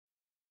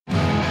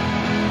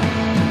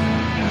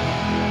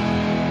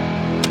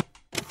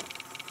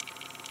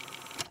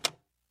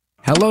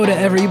Hello to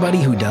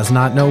everybody who does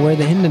not know where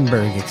the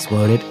Hindenburg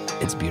exploded.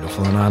 It's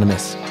Beautiful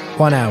Anonymous.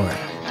 1 hour,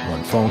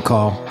 one phone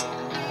call,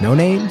 no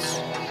names,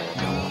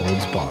 no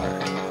holds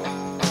barred.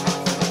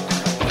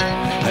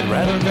 I'd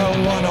rather go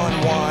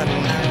one-on-one.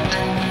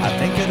 I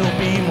think it'll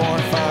be more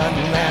fun,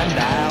 and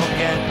I'll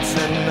get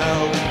to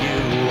know you,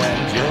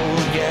 and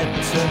you'll get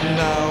to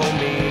know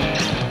me.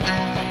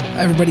 Hi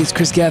everybody, it's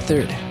Chris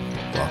Gethard.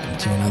 Welcome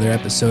to another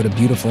episode of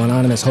Beautiful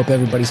Anonymous. Hope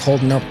everybody's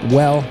holding up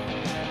well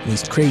in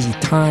these crazy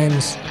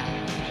times.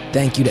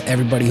 Thank you to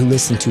everybody who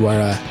listened to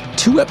our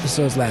 2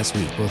 episodes last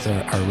week, both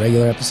our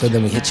regular episode,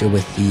 then we hit you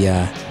with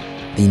the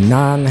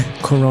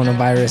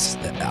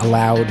non-coronavirus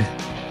allowed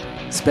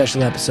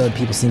special episode.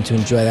 People seem to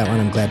enjoy that one.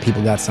 I'm glad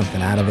people got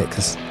something out of it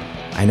because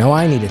I know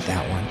I needed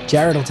that one.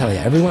 Jared will tell you,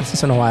 every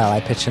once in a while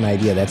I pitch an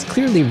idea that's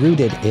clearly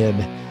rooted in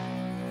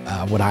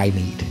what I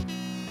need.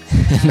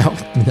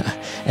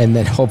 And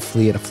then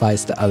hopefully it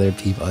applies to other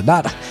people.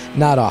 Not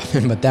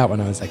often, but that one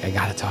I was like, I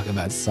gotta talk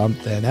about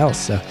something else.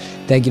 So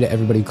thank you to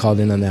everybody who called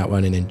in on that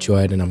one and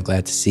enjoyed, and I'm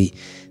glad to see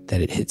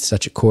that it hit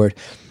such a chord.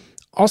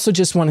 Also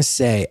just want to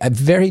say a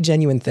very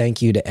genuine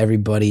thank you to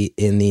everybody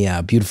in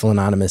the Beautiful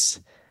Anonymous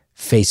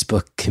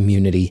Facebook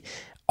community.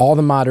 All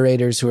the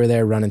moderators who are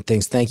there running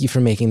things, thank you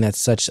for making that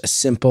such a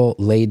simple,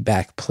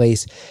 laid-back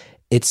place.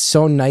 It's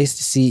so nice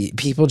to see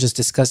people just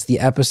discuss the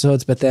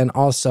episodes, but then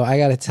also, I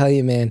got to tell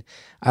you, man,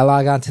 I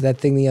log on to that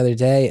thing the other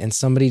day and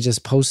somebody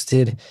just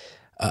posted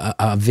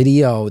a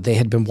video. They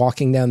had been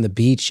walking down the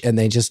beach and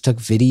they just took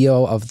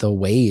video of the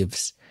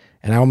waves.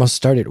 And I almost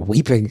started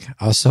weeping.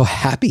 I was so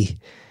happy.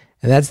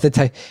 And that's the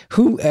type,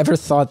 who ever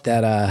thought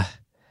that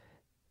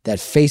that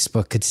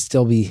Facebook could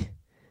still be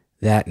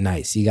that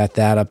nice? You got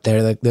that up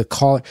there. The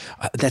caller,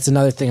 that's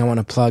another thing I want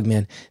to plug,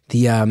 man.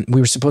 We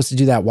were supposed to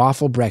do that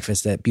waffle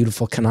breakfast at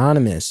Beautiful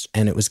Canonymous,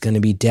 and it was going to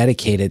be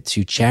dedicated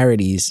to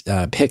charities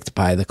picked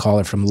by the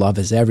caller from Love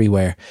is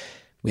Everywhere.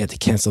 We had to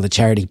cancel the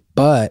charity,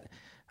 but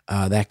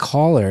that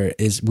caller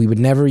we would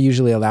never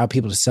usually allow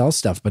people to sell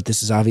stuff, but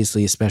this is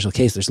obviously a special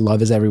case. There's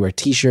Love is Everywhere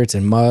t-shirts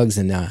and mugs,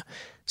 and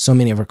so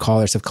many of our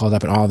callers have called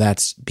up, and all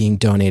that's being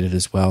donated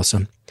as well.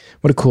 So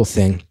what a cool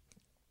thing.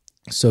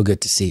 So good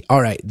to see. All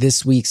right,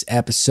 this week's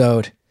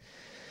episode.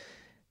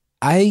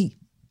 I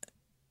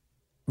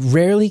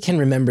rarely can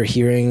remember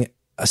hearing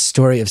a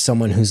story of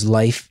someone whose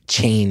life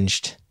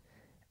changed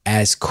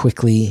as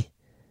quickly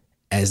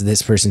as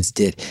this person's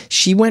did.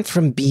 She went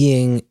from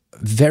being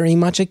very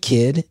much a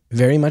kid,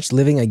 very much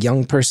living a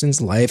young person's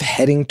life,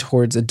 heading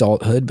towards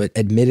adulthood, but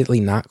admittedly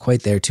not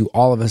quite there, to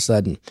all of a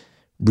sudden,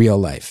 real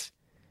life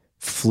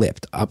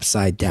flipped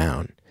upside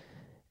down.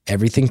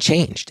 Everything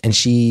changed. And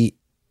she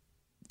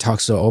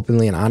talks so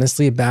openly and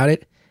honestly about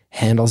it,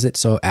 handles it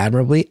so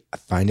admirably. I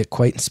find it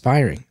quite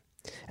inspiring.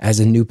 As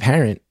a new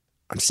parent,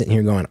 I'm sitting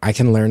here going, I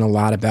can learn a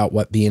lot about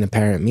what being a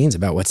parent means,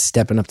 about what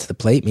stepping up to the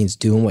plate means,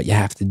 doing what you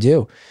have to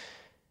do.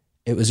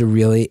 It was a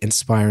really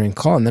inspiring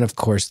call. And then, of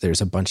course, there's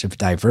a bunch of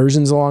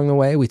diversions along the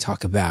way. We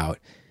talk about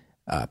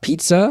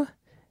pizza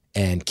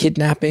and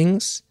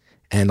kidnappings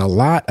and a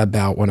lot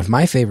about one of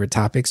my favorite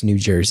topics, New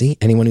Jersey.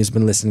 Anyone who's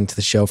been listening to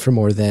the show for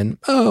more than,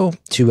 2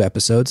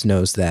 episodes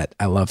knows that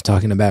I love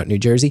talking about New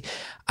Jersey.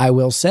 I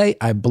will say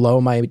I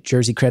blow my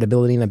Jersey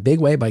credibility in a big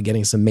way by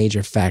getting some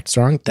major facts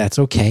wrong. That's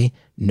okay.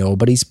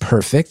 Nobody's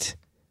perfect.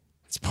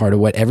 It's part of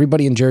what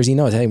everybody in Jersey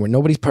knows. Hey,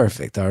 nobody's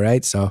perfect, all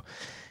right? So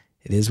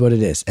it is what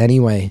it is.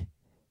 Anyway,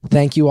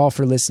 thank you all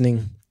for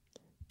listening.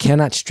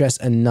 Cannot stress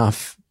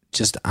enough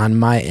just on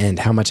my end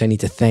how much I need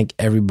to thank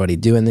everybody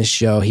doing this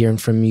show, hearing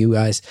from you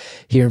guys,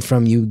 hearing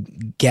from you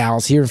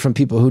gals, hearing from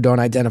people who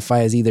don't identify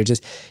as either,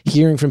 just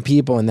hearing from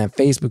people in that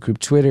Facebook group,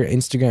 Twitter,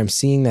 Instagram,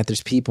 seeing that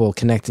there's people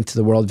connecting to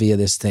the world via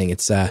this thing.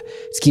 It's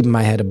keeping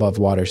my head above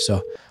water.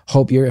 So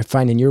hope you're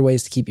finding your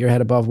ways to keep your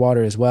head above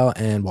water as well.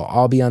 And we'll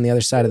all be on the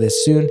other side of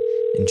this soon.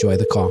 Enjoy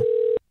the call.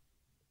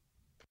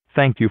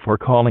 Thank you for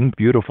calling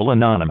Beautiful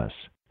Anonymous.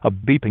 A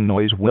beeping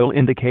noise will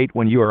indicate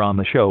when you are on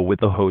the show with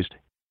the host.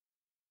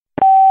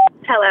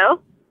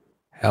 Hello?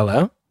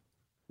 Hello?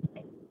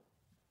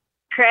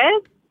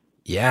 Chris?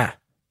 Yeah.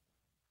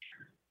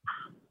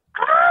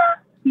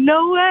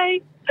 No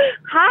way.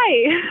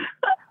 Hi.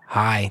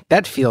 Hi.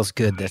 That feels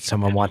good that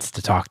someone wants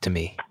to talk to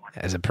me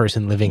as a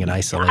person living in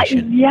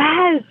isolation.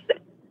 Yes.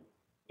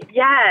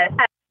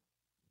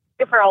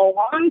 For a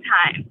long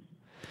time.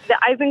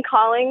 I've been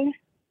calling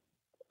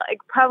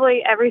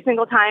probably every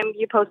single time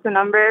you post a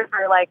number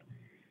for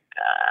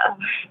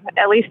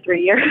at least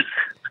 3 years.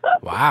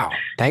 Wow.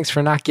 Thanks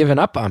for not giving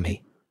up on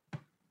me.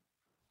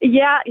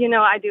 Yeah,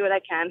 I do what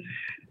I can.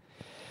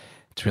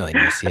 It's really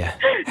nice, yeah.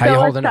 How you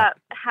holding up?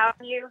 How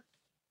are you?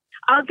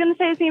 I was going to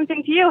say the same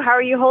thing to you. How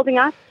are you holding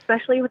up,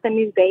 especially with the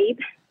new babe?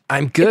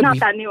 I'm good. It's not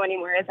that new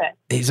anymore, is it?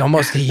 He's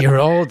almost a year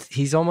old.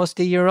 He's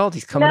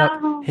coming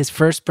up. His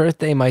first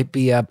birthday might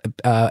be a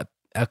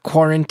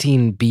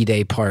quarantine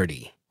B-Day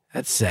party.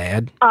 That's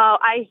sad. Oh,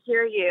 I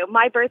hear you.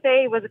 My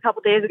birthday was a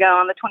couple days ago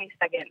on the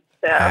 22nd.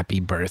 So.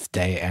 Happy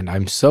birthday, and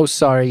I'm so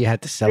sorry you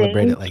had to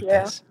celebrate it like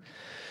this.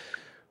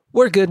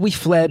 We're good. We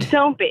fled.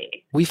 Don't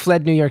be. We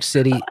fled New York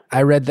City.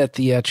 I read that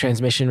the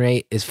transmission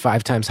rate is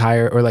 5 times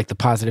higher, or like the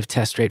positive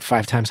test rate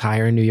 5 times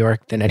higher in New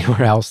York than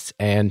anywhere else.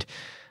 And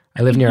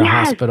I live near a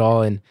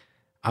hospital, and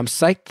I'm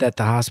psyched that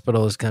the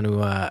hospital is going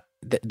to,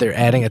 they're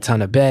adding a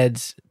ton of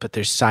beds, but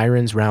there's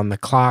sirens round the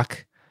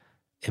clock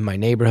in my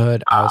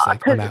neighborhood. I was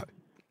like, I'm out.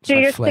 So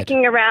you're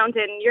sticking around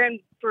and you're in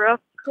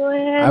Brooklyn?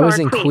 I was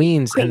in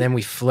Queens, and then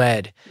we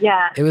fled.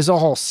 Yeah. It was a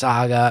whole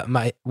saga.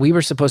 We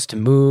were supposed to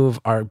move.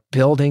 Our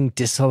building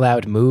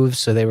disallowed moves,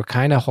 so they were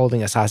kind of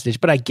holding us hostage,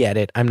 but I get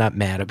it. I'm not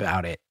mad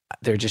about it.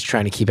 They're just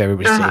trying to keep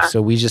everybody safe.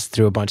 So we just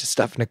threw a bunch of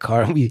stuff in a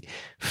car and we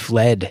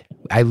fled.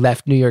 I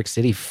left New York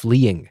City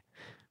fleeing,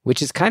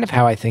 which is kind of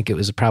how I think it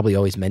was probably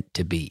always meant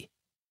to be.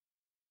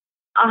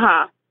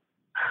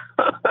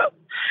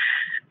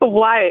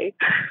 Why?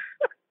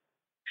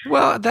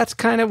 Well, that's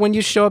kind of when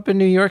you show up in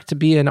New York to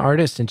be an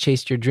artist and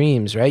chase your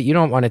dreams, right? You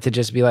don't want it to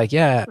just be like,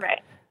 yeah.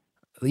 Right.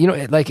 You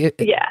know, like,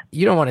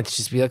 you don't want it to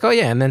just be like, oh,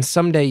 yeah, and then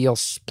someday you'll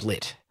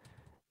split.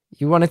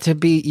 You want it to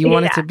be,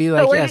 want it to be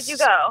like, so where yes. did you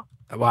go?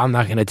 Well, I'm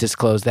not going to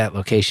disclose that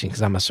location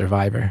because I'm a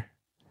survivor.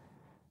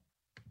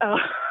 Oh,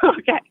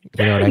 okay.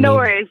 You know what I mean? No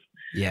worries.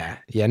 Yeah.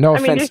 No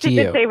offense to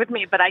you. Stay with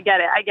me, but I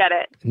get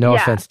it. No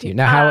offense to you.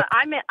 Now, how?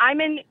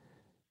 I'm in.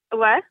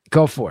 What?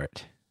 Go for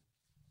it.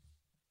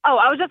 Oh,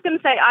 I was just going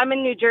to say I'm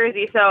in New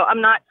Jersey, so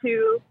I'm not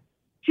too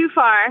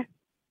far.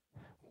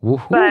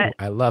 Woohoo! But,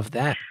 I love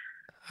that.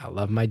 I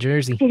love my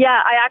Jersey. Yeah,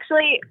 I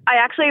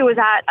actually was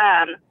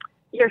at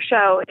your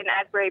show in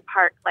Asbury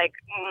Park like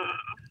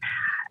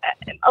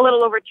a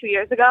little over 2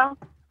 years ago.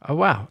 Oh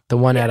wow, the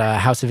one at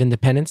House of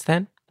Independence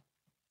then?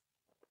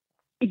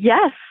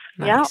 Yes.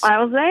 Nice. Yeah,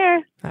 I was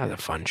there. That was a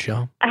fun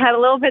show. I had a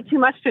little bit too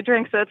much to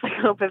drink, so it's like a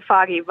little bit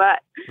foggy. But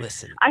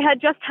listen, I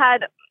had just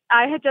had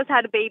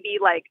a baby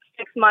like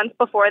 6 months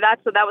before that,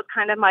 so that was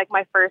kind of like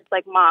my first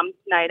like mom's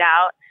night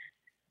out.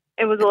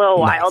 It was a little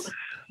wild,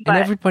 but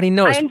and everybody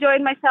knows. I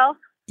enjoyed myself.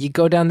 You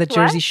go down the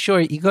Jersey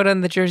Shore. You go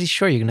down the Jersey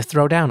Shore. You're going to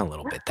throw down a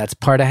little bit. That's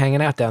part of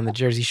hanging out down the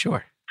Jersey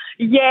Shore.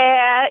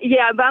 Yeah,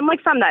 but I'm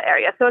like from that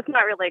area, so it's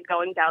not really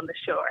going down the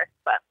shore,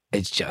 but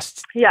it's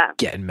just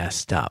getting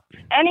messed up.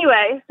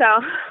 Anyway, so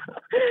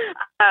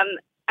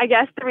I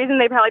guess the reason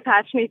they probably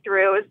patched me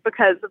through is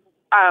because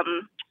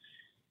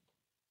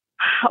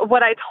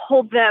what I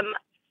told them,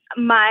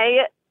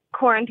 my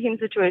quarantine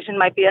situation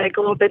might be like a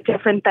little bit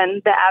different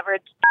than the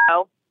average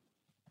Joe.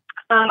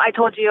 I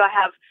told you I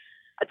have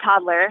a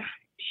toddler.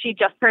 She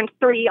just turned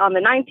 3 on the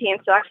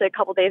 19th, so actually a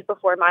couple days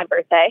before my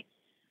birthday.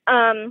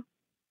 And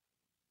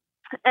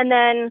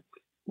then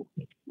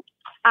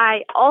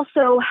I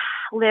also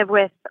live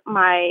with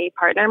my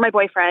partner, my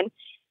boyfriend,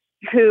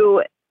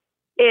 who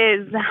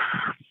is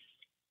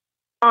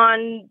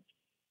on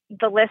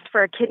the list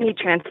for a kidney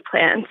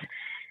transplant.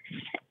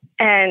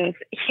 And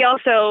he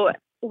also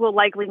will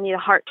likely need a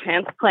heart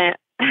transplant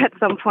at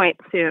some point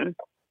soon.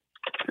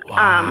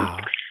 Wow.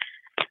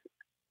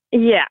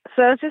 Yeah,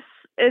 so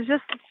it's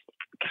just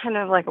kind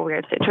of like a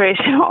weird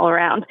situation all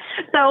around.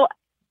 So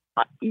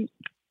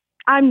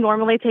I'm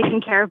normally taking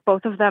care of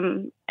both of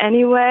them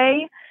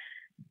anyway.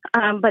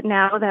 But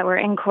now that we're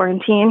in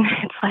quarantine,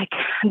 it's like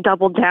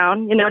doubled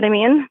down. You know what I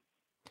mean?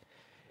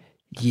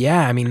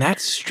 Yeah, I mean,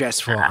 that's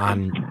stressful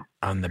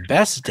on the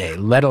best day,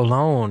 let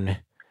alone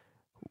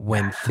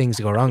when things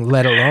go wrong,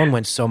 let alone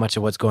when so much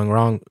of what's going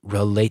wrong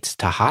relates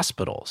to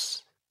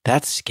hospitals.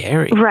 That's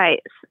scary.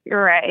 Right.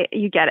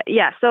 You get it.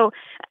 Yeah. So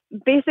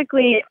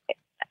basically,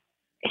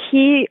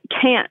 he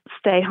can't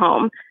stay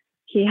home.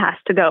 He has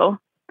to go,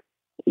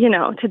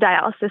 to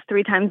dialysis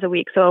 3 times a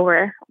week. So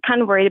we're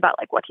kind of worried about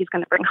like what he's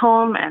going to bring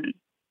home and,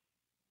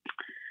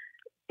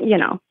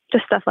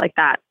 just stuff like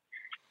that.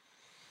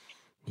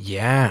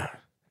 Yeah.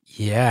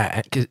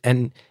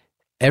 And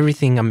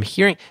everything I'm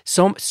hearing,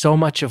 so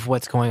much of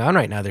what's going on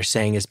right now, they're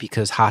saying is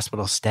because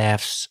hospital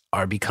staffs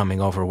are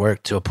becoming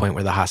overworked to a point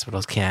where the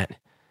hospitals can't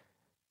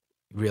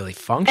really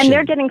function. And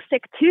they're getting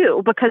sick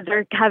too because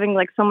they're having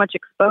like so much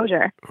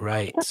exposure.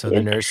 Right. So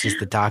the nurses,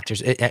 the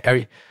doctors,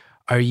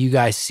 are you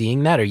guys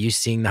seeing that? Are you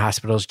seeing the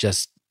hospitals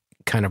just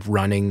kind of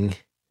running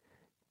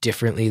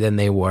differently than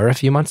they were a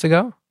few months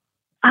ago?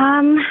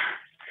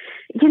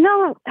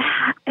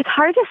 It's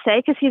hard to say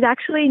because he's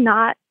actually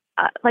not,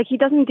 he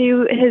doesn't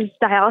do his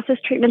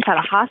dialysis treatments at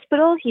a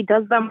hospital. He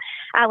does them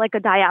at like a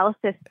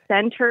dialysis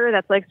center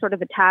that's like sort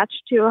of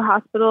attached to a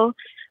hospital.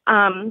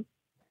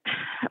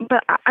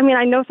 But I mean,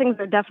 I know things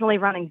are definitely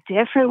running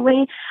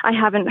differently. I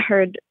haven't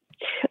heard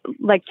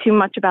too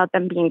much about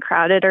them being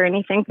crowded or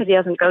anything because he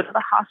doesn't go to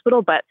the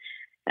hospital. But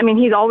I mean,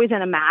 he's always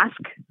in a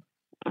mask.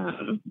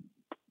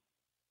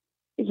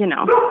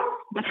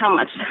 But how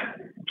much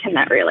can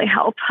that really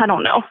help? I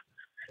don't know.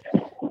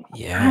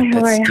 Yeah,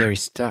 that's scary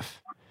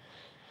stuff.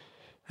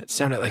 That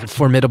sounded like a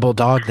formidable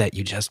dog that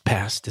you just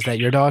passed. Is that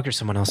your dog or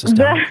someone else's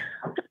dog?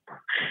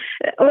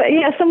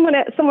 Yeah, someone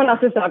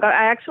else's dog.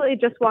 I actually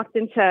just walked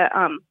into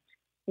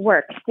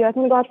work. Do you guys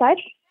want to go outside?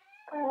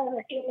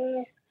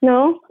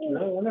 No?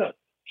 No.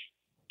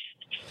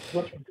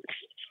 Let's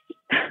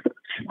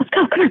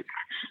go. Come on.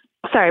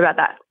 Sorry about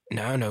that.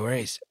 No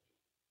worries.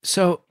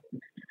 So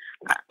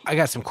I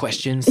got some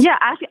questions. Yeah,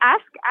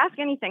 ask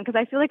anything, because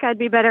I feel like I'd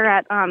be better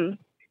at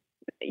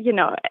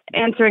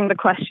answering the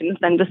questions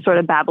than just sort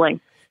of babbling.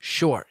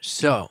 Sure.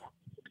 So,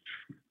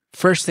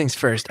 first things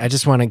first, I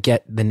just want to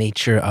get the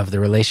nature of the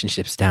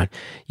relationships down.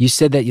 You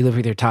said that you live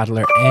with your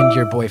toddler and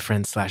your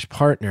boyfriend /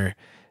 partner.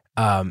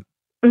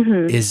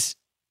 Is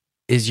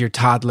your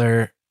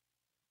toddler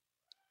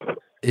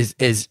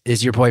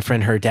is your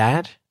boyfriend her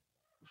dad?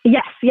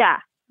 Yes. Yeah.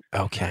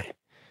 Okay.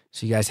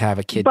 So you guys have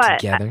a kid But-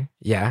 together.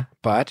 Yeah,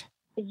 but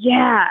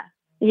Yeah.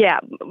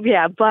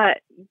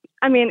 But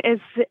I mean, it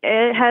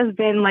has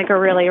been like a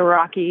really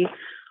rocky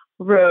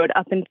road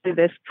up until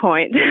this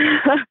point.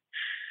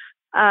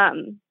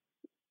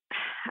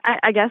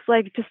 I guess,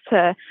 like, just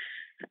to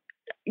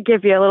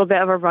give you a little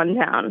bit of a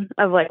rundown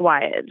of like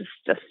why it's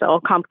just so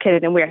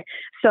complicated and weird.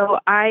 So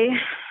I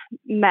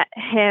met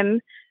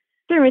him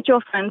through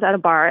mutual friends at a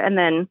bar, and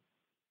then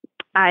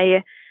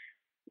I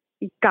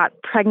got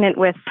pregnant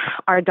with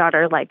our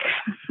daughter like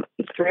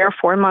 3 or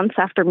 4 months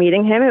after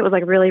meeting him. It was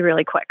like really,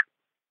 really quick.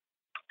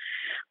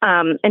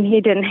 And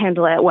he didn't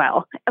handle it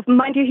well.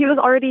 Mind you, he was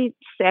already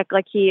sick.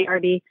 Like,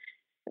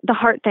 the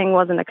heart thing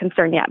wasn't a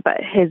concern yet, but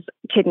his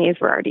kidneys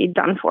were already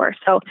done for.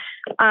 So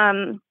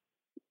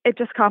it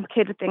just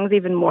complicated things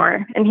even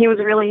more. And he was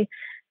really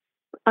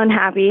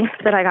unhappy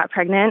that I got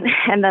pregnant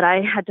and that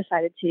I had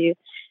decided to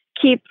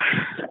keep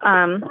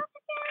the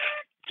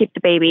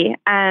baby.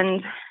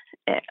 And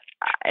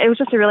it was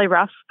just a really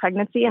rough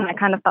pregnancy. And I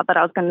kind of thought that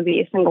I was going to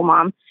be a single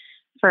mom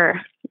for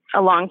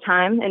a long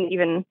time. And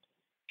even,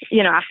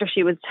 after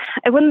she was,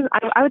 I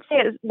would say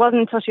it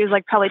wasn't until she was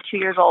like probably 2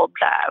 years old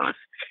that I was,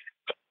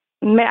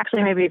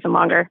 actually maybe even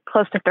longer,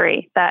 close to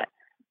 3, that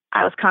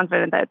I was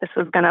confident that this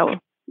was going to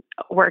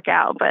work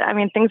out. But I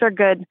mean, things are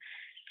good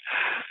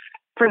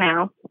for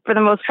now, for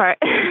the most part.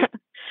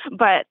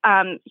 But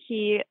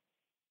he,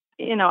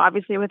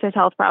 obviously with his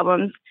health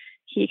problems,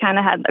 he kind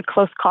of had a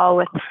close call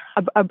with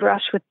a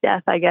brush with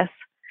death, I guess,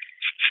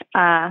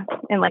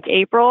 in like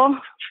April.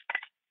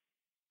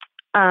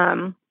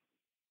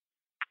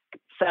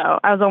 So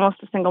I was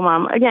almost a single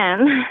mom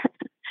again.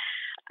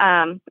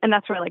 And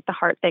that's where like the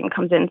heart thing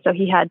comes in. So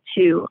he had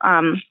 2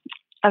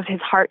 of his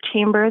heart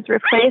chambers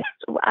replaced.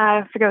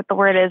 I forget what the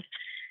word is.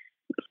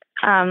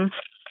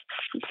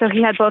 So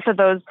he had both of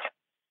those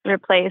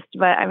replaced,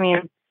 but I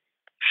mean,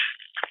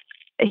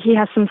 he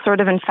has some sort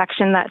of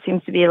infection that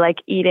seems to be like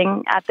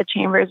eating at the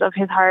chambers of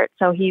his heart.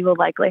 So he will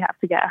likely have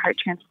to get a heart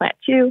transplant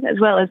too, as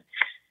well as,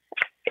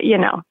 he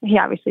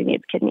obviously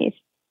needs kidneys.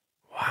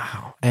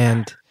 wow.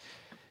 And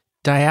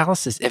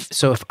dialysis,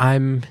 if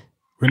I'm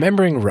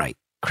remembering right,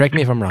 correct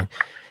me if I'm wrong,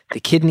 the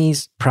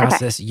kidneys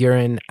process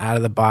urine out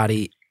of the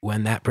body.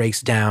 When that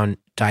breaks down,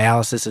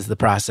 dialysis is the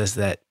process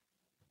that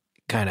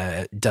kind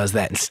of does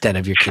that instead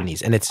of your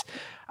kidneys. And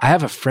I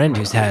have a friend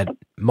who's had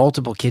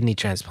multiple kidney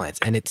transplants,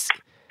 and it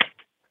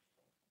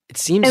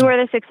seems. And were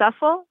they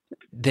successful?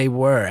 They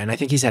were, and I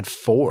think he's had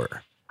 4,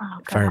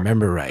 if I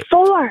remember right.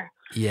 4?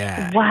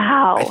 Yeah.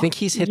 Wow. I think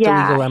he's hit the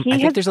legal. I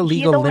think there's a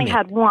legal limit. He's only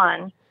had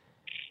 1.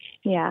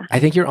 Yeah. I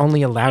think you're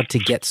only allowed to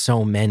get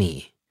so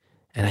many,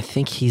 and I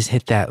think he's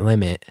hit that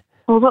limit.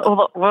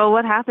 Well,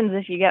 what happens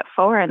if you get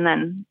 4 and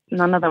then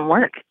none of them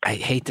work? I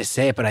hate to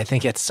say it, but I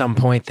think at some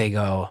point they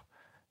go,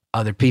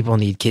 other people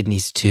need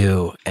kidneys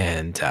too,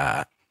 and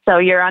so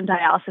you're on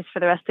dialysis for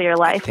the rest of your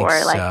life, or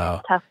like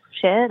so. Tough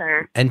shit,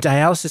 or And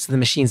dialysis, the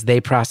machines, they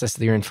process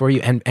the urine for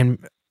you, and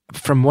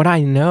from what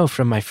I know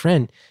from my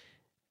friend,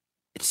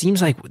 it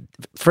seems like,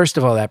 first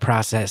of all, that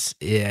process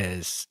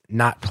is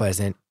not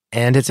pleasant,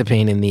 and it's a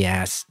pain in the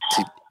ass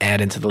to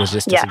add into the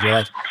logistics of your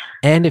life.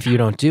 And if you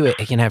don't do it,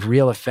 it can have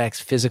real effects,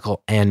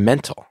 physical and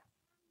mental.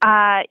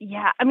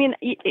 Yeah. I mean,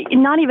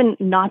 not even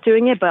not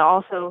doing it, but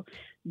also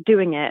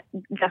doing it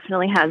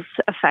definitely has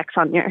effects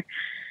on your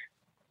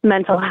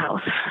mental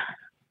health.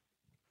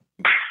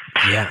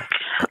 Yeah.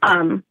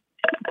 And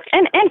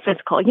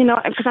physical,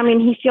 because I mean,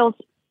 he feels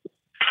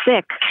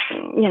sick,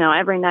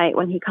 every night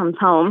when he comes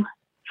home.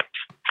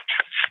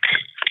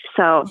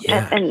 So,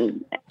 Yeah.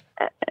 and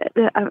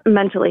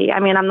mentally, I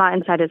mean, I'm not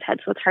inside his head,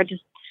 so it's hard to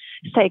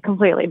say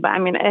completely, but I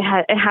mean,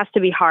 it has to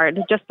be hard,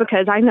 just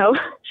because I know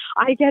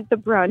I get the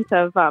brunt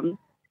of,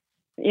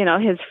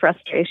 his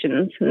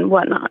frustrations and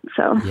whatnot.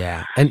 So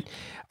Yeah. And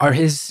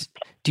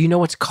do you know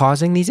what's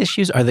causing these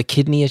issues? Are the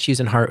kidney issues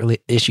and heart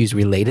issues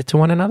related to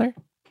one another?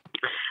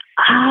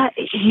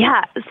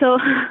 Yeah. So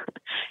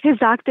his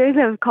doctors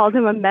have called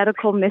him a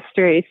medical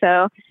mystery.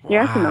 So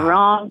you're asking the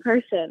wrong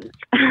person.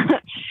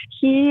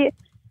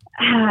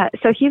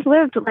 So he's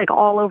lived like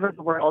all over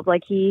the world.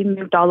 Like, he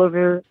moved all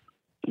over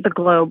the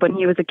globe when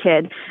he was a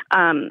kid.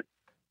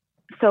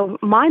 So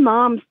my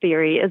mom's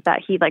theory is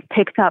that he like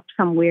picked up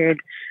some weird,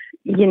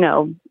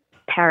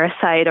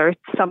 parasite or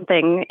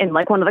something in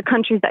like one of the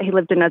countries that he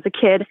lived in as a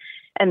kid,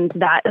 and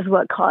that is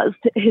what caused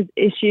his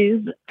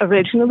issues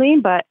originally.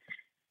 But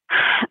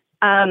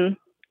as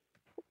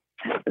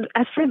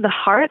for the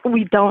heart,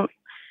 we don't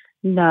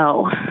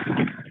know.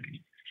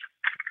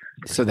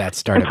 So that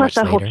started And plus,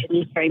 much the whole later.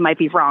 kidney theory might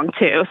be wrong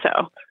too.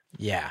 So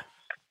Yeah.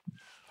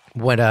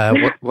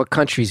 What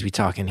countries we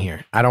talking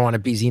here? I don't want to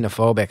be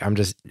xenophobic. I'm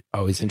just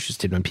always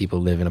interested when people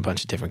live in a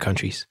bunch of different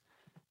countries.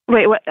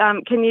 Wait, what?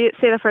 Can you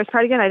say the first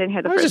part again? I didn't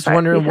hear the I was first just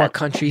wondering part. what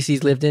countries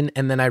he's lived in,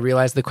 and then I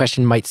realized the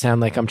question might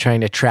sound like I'm trying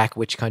to track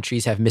which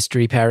countries have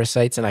mystery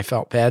parasites, and I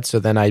felt bad, so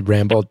then I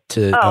rambled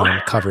to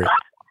cover it.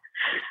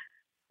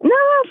 No,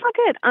 it's not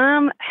good.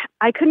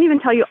 I couldn't even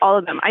tell you all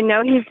of them. I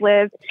know he's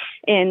lived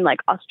in like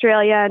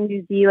Australia,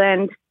 New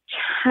Zealand,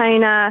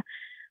 China.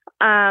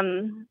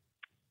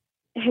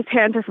 His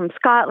parents are from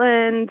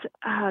Scotland.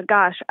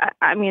 Gosh,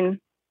 I mean,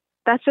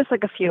 that's just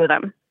like a few of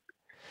them.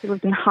 He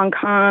lived in Hong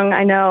Kong,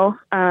 I know.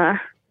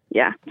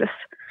 Yeah, just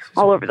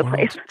all over the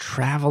place.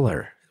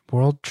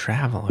 World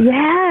traveler.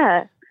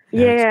 Yeah.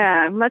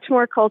 Yeah, much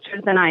more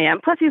cultured than I am.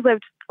 Plus, he's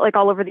lived like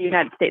all over the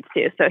United States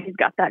too, so he's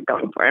got that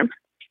going for him.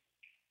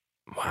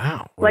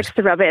 Wow. Likes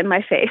to rub it in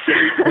my face.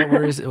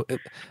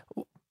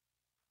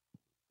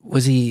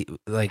 Was he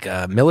like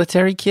a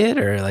military kid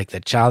or like the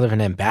child of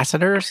an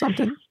ambassador or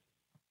something?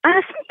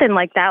 Something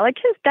like that. Like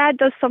his dad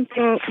does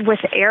something with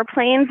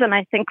airplanes, and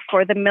I think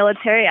for the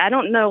military, I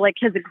don't know like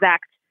his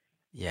exact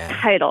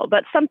title,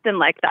 but something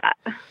like that.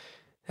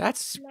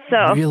 That's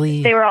so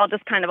really... They were all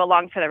just kind of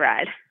along for the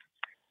ride.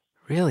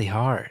 Really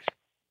hard.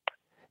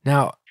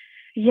 Now...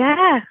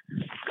 Yeah.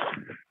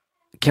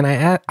 Can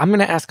I I'm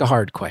going to ask a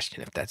hard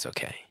question, if that's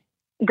okay.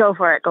 Go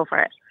for it.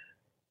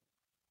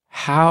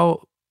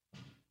 How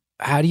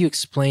do you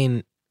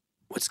explain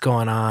what's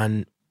going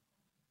on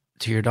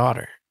to your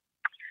daughter?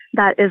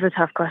 That is a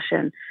tough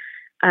question.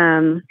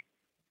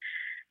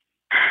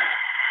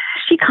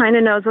 She kind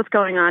of knows what's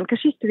going on because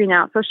she's 3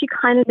 now, so she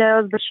kind of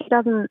knows, but she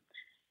doesn't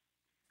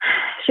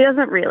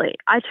really.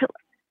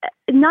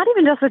 Not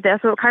even just with this,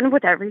 but kind of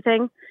with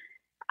everything.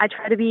 I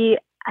try to be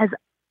as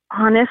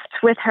honest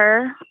with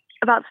her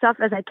about stuff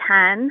as I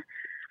can,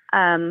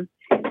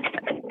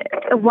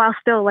 while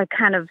still like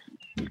kind of,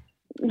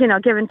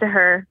 giving to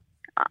her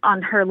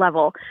on her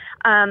level.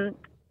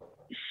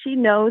 She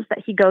knows that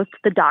he goes to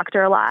the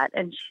doctor a lot,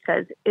 and she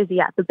says, is he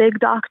at the big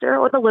doctor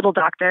or the little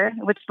doctor?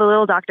 Which the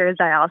little doctor is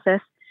dialysis.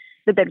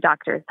 The big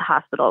doctor is the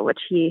hospital, which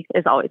he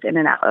is always in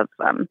and out of,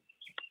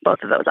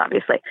 both of those,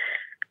 obviously.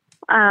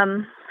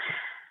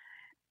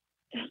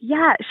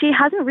 Yeah, she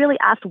hasn't really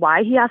asked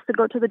why he has to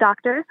go to the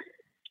doctor.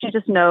 She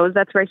just knows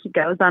that's where he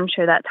goes. I'm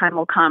sure that time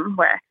will come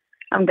where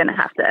I'm going to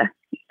have to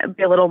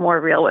be a little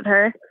more real with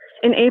her.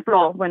 In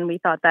April, when we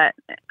thought that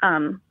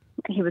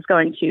he was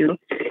going to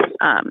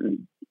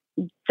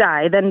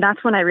die, then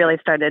that's when I really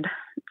started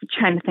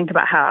trying to think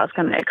about how I was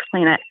going to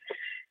explain it.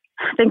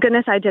 Thank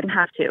goodness I didn't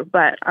have to,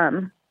 but,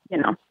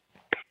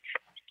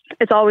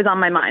 it's always on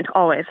my mind,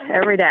 always,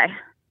 every day.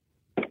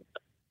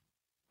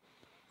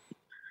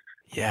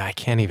 Yeah, I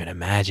can't even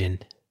imagine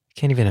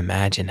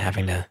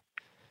having to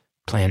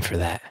plan for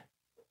that.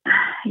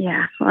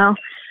 Yeah, well,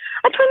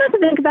 I try not to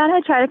think about it.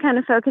 I try to kind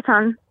of focus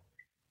on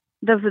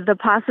the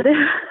positive.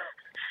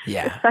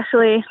 Yeah.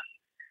 especially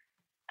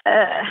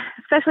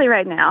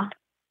right now.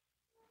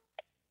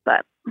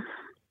 But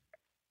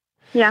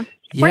yeah,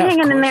 we're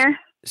hanging in there.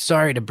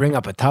 Sorry to bring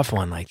up a tough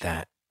one like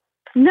that.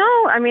 No,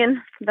 I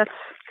mean,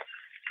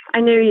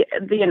 I knew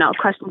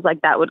questions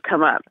like that would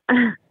come up.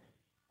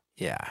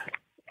 Yeah.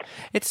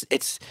 It's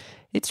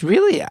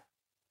really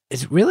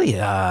it's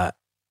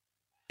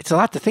a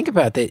lot to think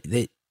about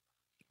that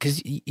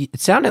because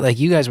it sounded like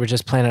you guys were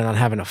just planning on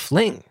having a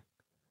fling.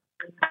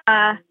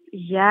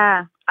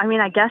 Yeah. I mean,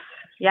 I guess,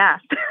 yeah.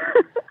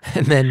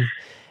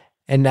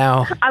 And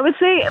now I would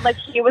say like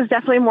he was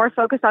definitely more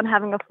focused on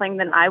having a fling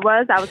than I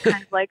was. I was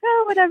kind of like,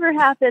 oh, whatever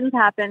happens.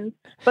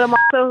 But I'm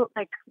also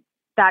like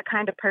that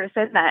kind of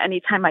person that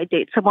anytime I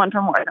date someone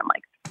for more than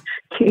like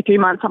 2-3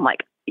 months, I'm like,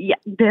 yeah,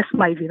 this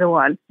might be the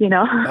one,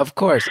 Of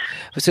course.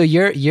 So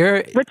you're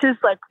which is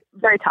like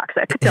very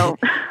toxic. Don't.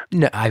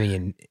 No, I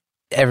mean,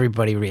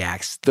 everybody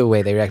reacts the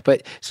way they react.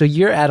 But so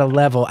you're at a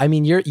level, I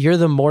mean, you're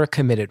the more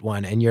committed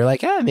one, and you're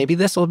like, maybe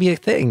this will be a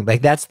thing.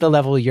 Like that's the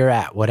level you're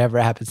at. Whatever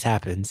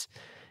happens.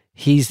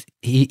 He's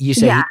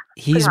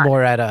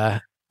more at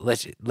a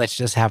let's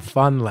just have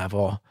fun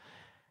level.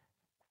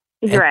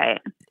 Right.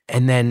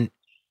 And then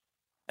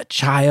a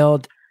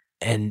child,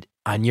 and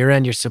on your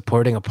end, you're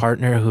supporting a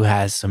partner who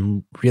has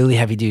some really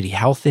heavy duty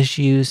health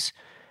issues.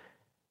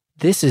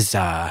 This is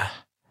I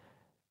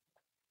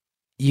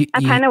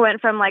kind of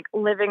went from like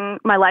living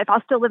my life. I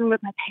was still living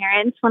with my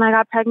parents when I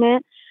got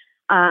pregnant.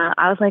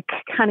 I was like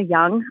kind of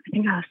young. I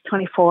think I was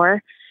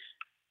 24.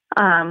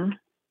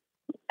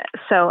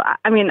 So,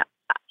 I mean,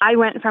 I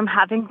went from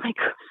having like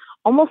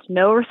almost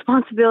no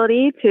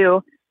responsibility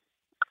to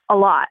a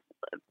lot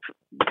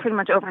pretty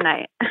much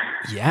overnight.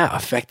 Yeah,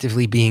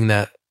 effectively being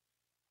the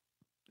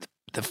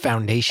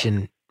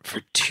foundation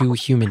for 2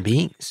 human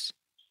beings.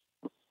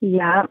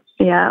 Yeah.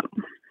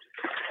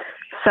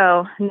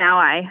 So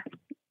now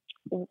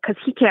because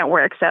he can't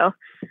work, so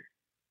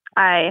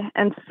I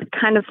am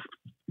kind of,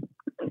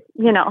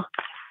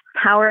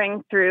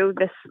 powering through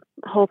this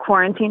whole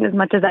quarantine as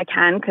much as I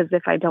can, because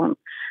if I don't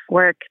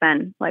work,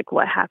 then like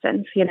what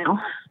happens,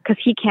 because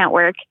he can't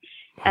work.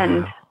 Wow.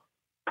 And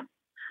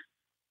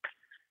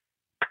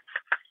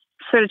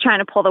sort of trying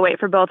to pull the weight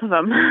for both of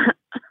them.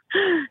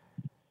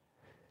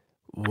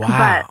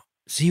 Wow.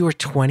 So you were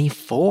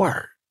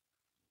 24.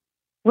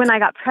 When I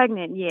got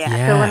pregnant,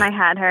 yeah. So when I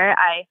had her,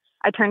 I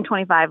turned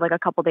 25 like a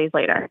couple days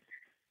later.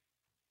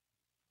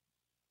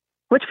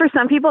 Which for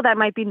some people that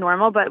might be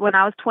normal, but when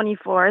I was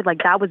 24,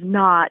 like that was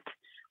not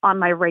on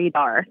my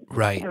radar.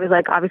 Right. It was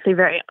like obviously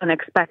very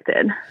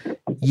unexpected.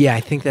 Yeah, I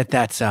think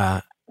that's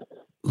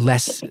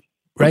less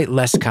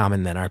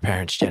common than our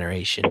parents'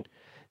 generation.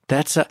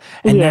 That's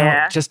and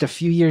now just a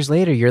few years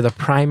later, you're like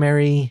the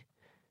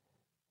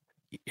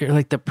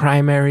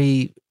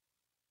primary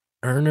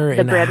earner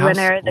in the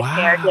breadwinner, house. the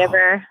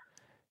caregiver.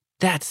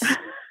 That's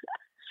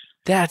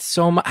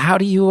so much. How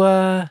do you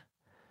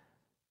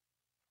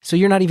so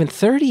you're not even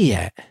 30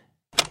 yet.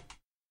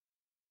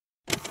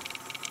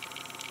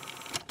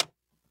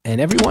 And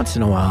every once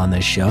in a while on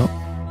this show,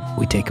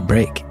 we take a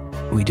break.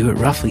 We do it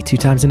roughly 2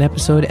 times an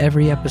episode,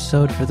 every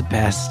episode for the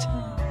past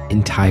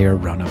entire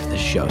run of the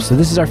show. So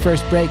this is our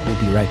first break.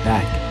 We'll be right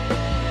back.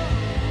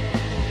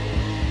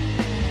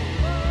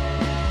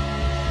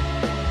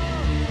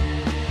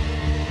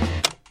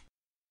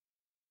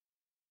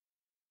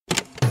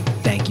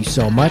 Thank you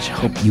so much.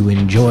 Hope you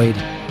enjoyed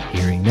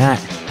hearing that.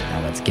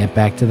 Now let's get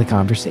back to the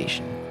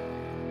conversation.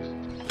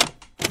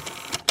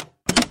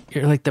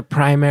 You're like the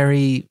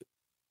primary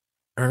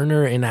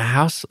earner in a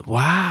house.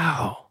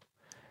 Wow.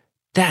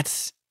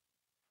 That's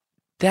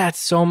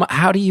so much.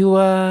 How do you,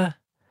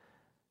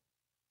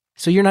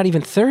 so you're not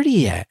even 30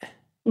 yet?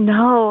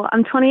 No,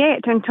 I'm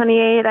 28. Turned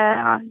 28,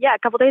 a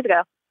couple days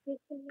ago.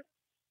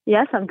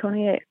 Yes, I'm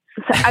 28.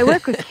 So I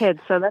work with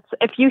kids, so that's,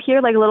 if you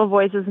hear like little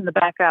voices in the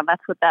background,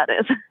 that's what that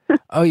is.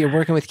 Oh, you're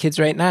working with kids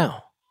right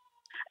now?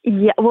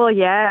 Yeah, well,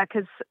 yeah,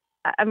 because,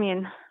 I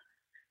mean,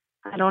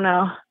 I don't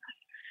know.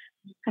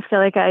 I feel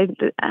like I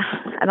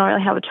don't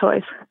really have a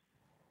choice.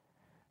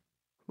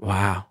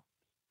 Wow.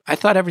 I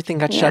thought everything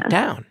got shut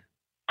down.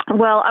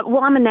 Well,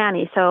 I'm a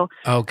nanny, so.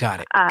 Oh,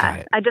 got it. Got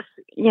it. I just,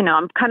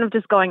 I'm kind of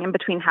just going in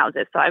between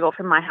houses. So I go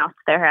from my house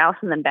to their house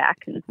and then back,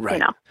 and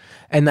right.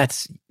 And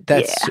that's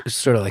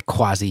sort of like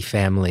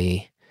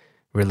quasi-family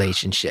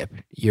relationship.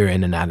 You're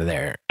in and out of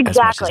there. Exactly. As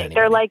much as anybody.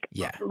 They're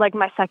like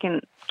my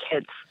second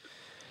kids.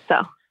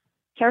 So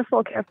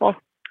careful.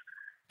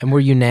 And were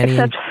you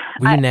nannying?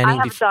 I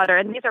have a daughter,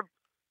 and these are.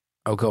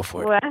 Oh, go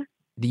for it. What?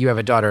 You have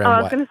a daughter, and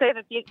I was going to say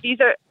that these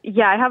are.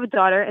 Yeah, I have a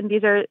daughter, and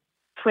these are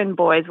twin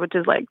boys, which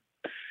is like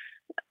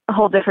a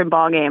whole different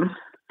ball game.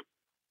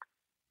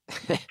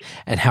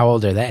 And how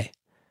old are they?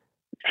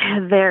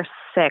 They're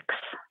 6.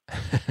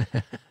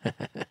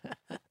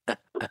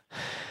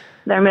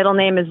 Their middle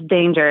name is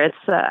Danger. It's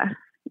like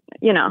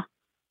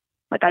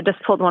I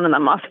just pulled one of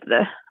them off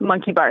the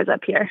monkey bars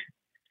up here.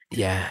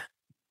 Yeah.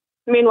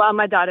 Meanwhile,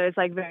 my daughter is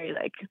like very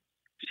like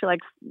she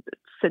likes to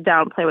sit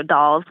down, play with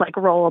dolls, like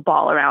roll a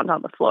ball around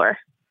on the floor.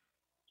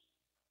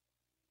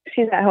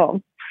 She's at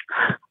home.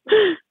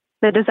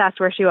 They just asked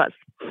where she was.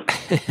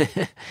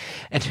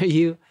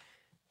 And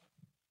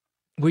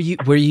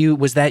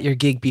was that your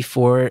gig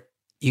before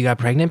you got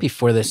pregnant,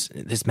 before this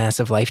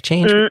massive life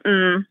change?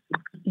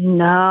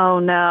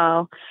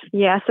 No.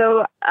 Yeah.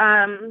 So,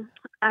 I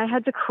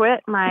had to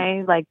quit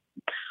my like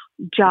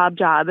job,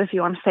 if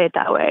you want to say it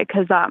that way.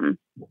 'Cause, childcare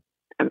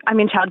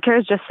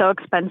is just so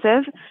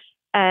expensive,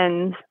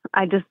 and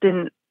I just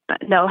didn't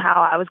know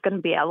how I was going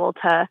to be able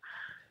to,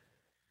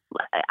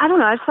 I don't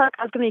know. I just thought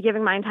I was going to be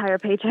giving my entire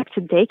paycheck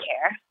to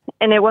daycare,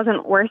 and it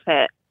wasn't worth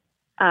it.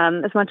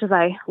 As much as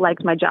I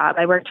liked my job,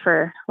 I worked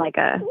for like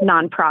a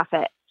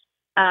nonprofit.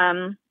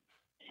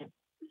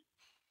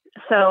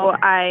 So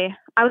I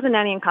was a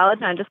nanny in college,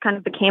 and I just kind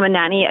of became a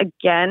nanny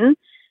again,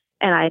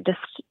 and I just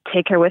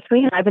take her with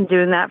me. And I've been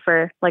doing that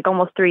for like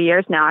almost 3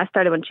 years now. I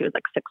started when she was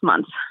like 6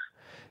 months.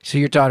 So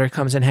your daughter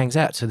comes and hangs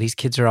out. So these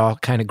kids are all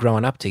kind of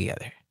growing up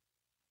together.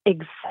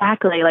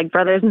 Exactly. Like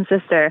brothers and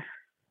sister.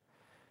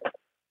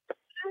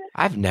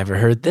 I've never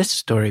heard this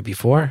story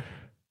before.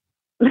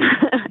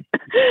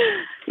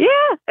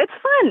 Yeah, it's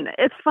fun.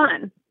 It's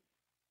fun.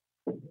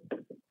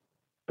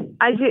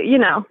 I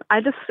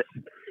just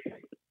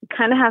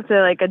kind of have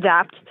to like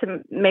adapt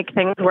to make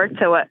things work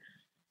to what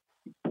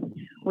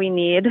we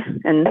need.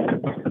 And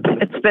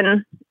it's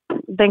been,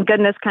 thank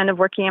goodness, kind of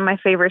working in my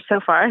favor so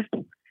far.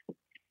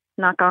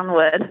 Knock on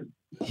wood.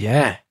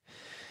 Yeah.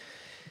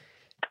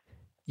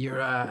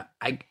 You're, I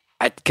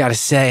gotta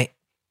say,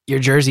 you're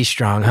Jersey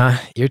strong, huh?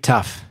 You're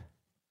tough.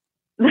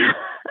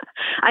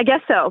 I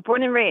guess so.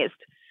 Born and raised.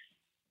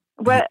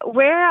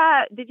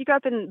 Where did you grow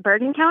up in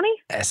Bergen County?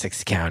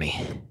 Essex County.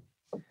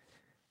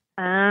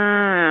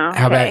 Oh, okay.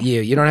 How about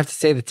you? You don't have to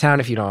say the town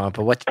if you don't want,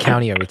 but what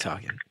county are we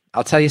talking?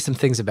 I'll tell you some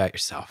things about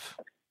yourself.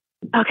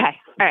 Okay.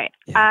 All right.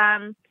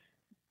 Yeah.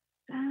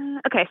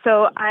 Okay.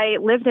 So I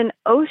lived in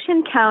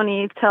Ocean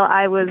County till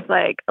I was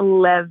like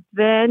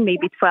 11,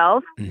 maybe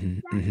 12.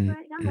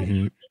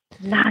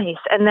 Nice.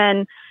 And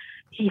then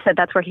he said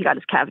that's where he got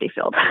his cavity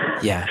filled.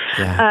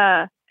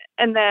 Yeah.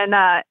 And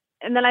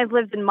then I've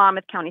lived in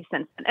Monmouth County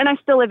since then. And I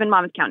still live in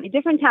Monmouth County.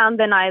 Different town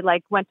than I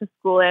like went to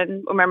school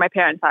in, or where my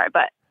parents are,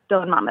 but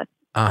still in Monmouth.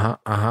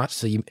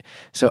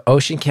 So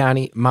Ocean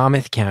County,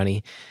 Monmouth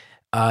County.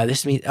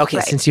 This means okay.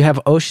 Right. Since you have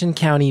Ocean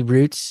County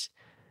roots,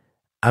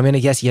 I'm gonna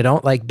guess you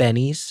don't like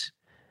Benny's.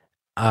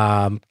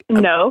 No.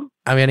 I'm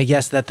gonna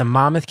guess that the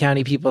Monmouth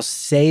County people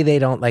say they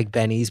don't like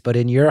Benny's, but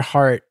in your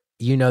heart,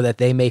 you know that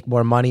they make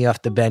more money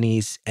off the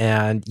Benny's,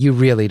 and you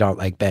really don't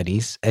like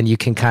Benny's, and you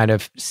can kind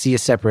of see a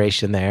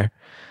separation there.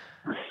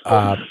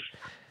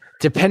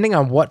 Depending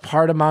on what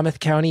part of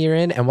Monmouth County you're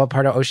in and what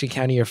part of Ocean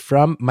County you're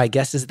from, my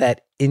guess is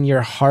that in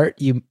your heart,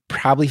 you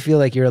probably feel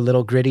like you're a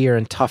little grittier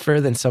and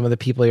tougher than some of the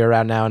people you're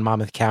around now in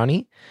Monmouth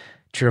County.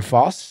 True or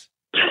false?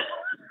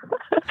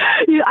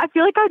 I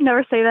feel like I'd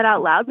never say that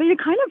out loud, but you're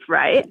kind of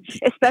right.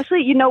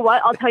 Especially, you know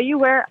what? I'll tell you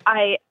where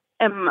I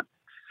am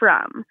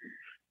from,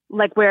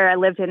 like where I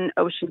lived in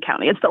Ocean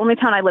County. It's the only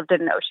town I lived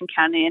in Ocean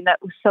County, and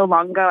that was so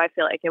long ago, I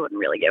feel like it wouldn't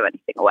really give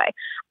anything away.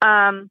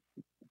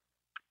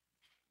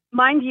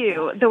 Mind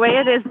you, the way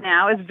it is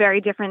now is very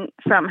different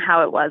from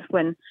how it was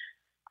when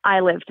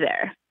I lived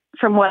there,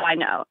 from what I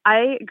know.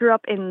 I grew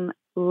up in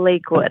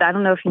Lakewood. I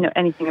don't know if you know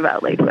anything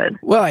about Lakewood.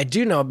 Well, I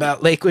do know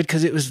about Lakewood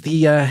because it was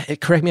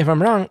correct me if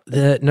I'm wrong,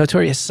 the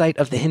notorious site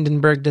of the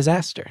Hindenburg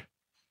disaster.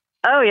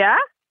 Oh, yeah?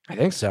 I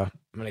think so. I'm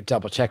going to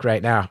double check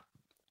right now.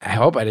 I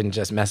hope I didn't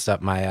just mess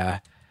up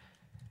my...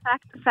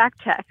 Fact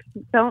check.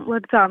 Don't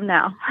look dumb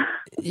now.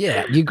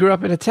 Yeah, you grew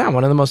up in a town.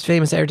 One of the most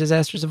famous air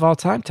disasters of all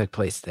time took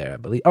place there, I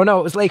believe. Oh, no,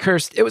 it was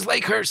Lakehurst. It was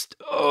Lakehurst.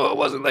 Oh, it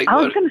wasn't Lakewood. I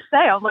was going to say,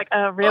 I'm like,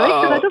 really?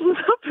 Because that doesn't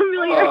sound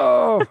familiar.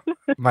 Oh,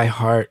 my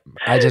heart.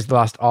 I just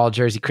lost all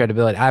Jersey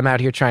credibility. I'm out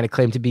here trying to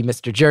claim to be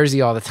Mr. Jersey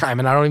all the time,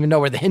 and I don't even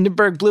know where the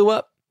Hindenburg blew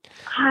up.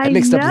 I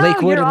mixed up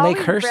Lakewood and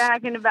Lakehurst. You're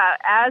bragging about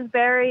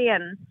Asbury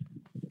and...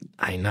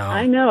 I know.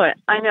 I know it.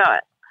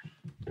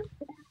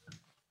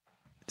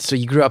 So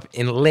you grew up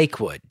in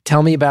Lakewood.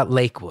 Tell me about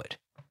Lakewood.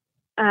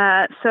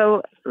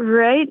 So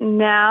right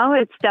now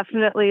it's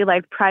definitely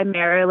like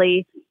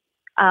primarily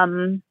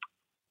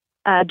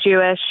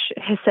Jewish,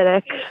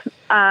 Hasidic.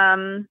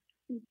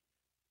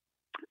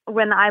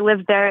 When I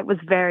lived there, it was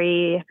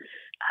very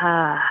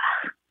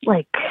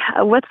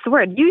what's the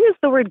word? You use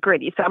the word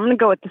gritty, so I'm going to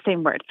go with the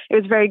same word. It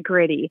was very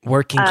gritty.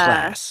 Working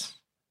class.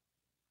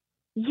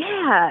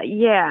 Yeah.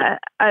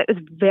 It was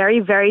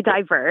very, very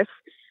diverse.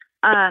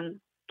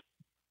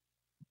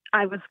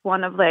 I was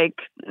one of like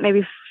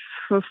maybe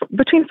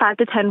between 5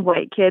 to 10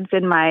 white kids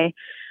in my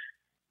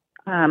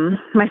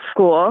my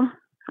school,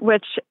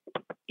 which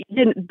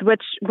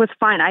was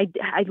fine. I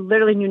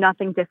literally knew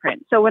nothing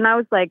different. So when I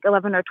was like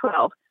 11 or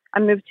 12, I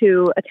moved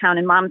to a town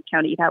in Monmouth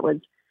County that was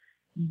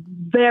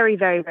very,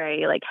 very,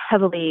 very like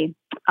heavily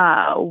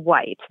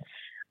white.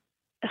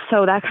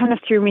 So that kind of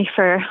threw me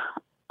for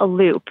a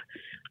loop.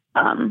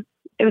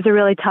 It was a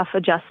really tough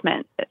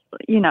adjustment,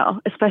 you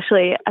know,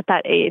 especially at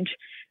that age.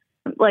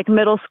 Like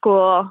middle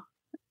school,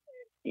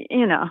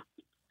 you know,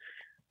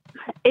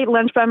 ate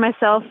lunch by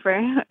myself for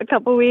a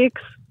couple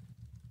weeks.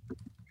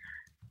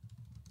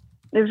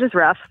 It was just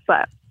rough,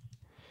 but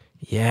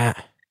yeah,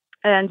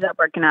 it ended up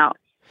working out.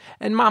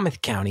 And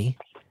Monmouth County,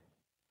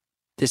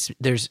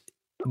 there's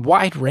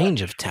wide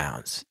range of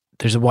towns.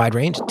 There's a wide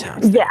range of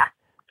towns. Yeah.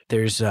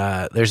 There's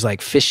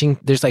like fishing.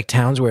 There's like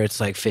towns where it's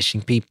like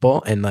fishing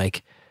people and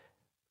like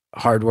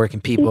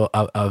hardworking people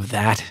of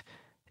that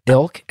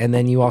ilk, and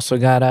then you also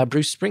got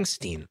Bruce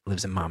Springsteen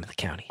lives in Monmouth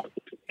County,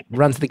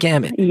 runs the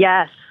gamut.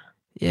 Yes.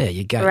 Yeah,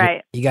 you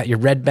got you got your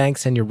Red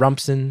Banks and your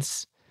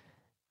Rumpsons,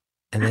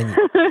 and then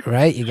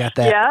right, you got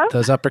that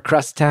those upper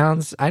crust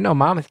towns. I know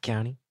Monmouth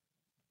County.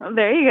 Well,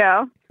 there you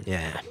go.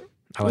 Yeah.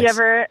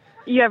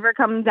 You ever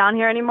come down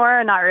here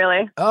anymore or not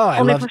really? Oh, I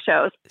only love for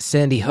shows.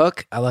 Sandy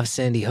Hook. I love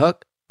Sandy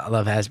Hook. I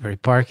love Asbury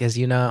Park, as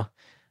you know.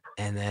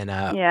 And then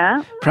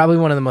probably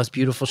one of the most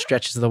beautiful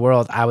stretches of the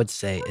world, I would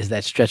say, is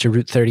that stretch of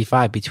Route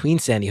 35 between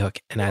Sandy Hook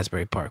and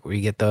Asbury Park, where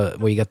you got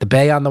the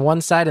bay on the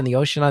one side and the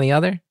ocean on the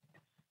other.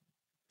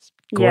 It's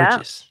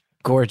gorgeous.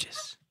 Yeah.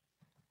 Gorgeous.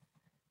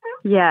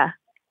 Yeah.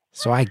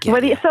 So I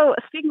get it. So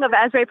speaking of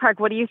Asbury Park,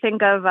 what do you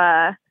think of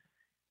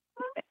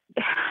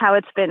how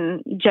it's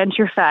been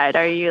gentrified?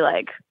 Are you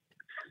like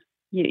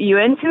you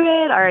into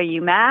it? Or are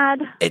you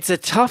mad? It's a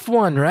tough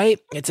one, right?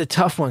 It's a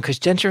tough one because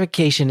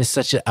gentrification is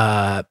such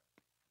a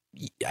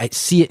I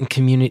see it in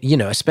community, you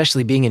know,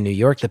 especially being in New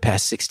York the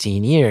past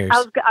 16 years.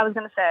 I was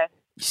going to say.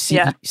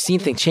 You've seen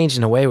things change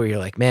in a way where you're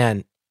like,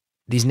 man,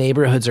 these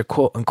neighborhoods are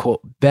quote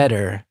unquote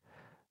better,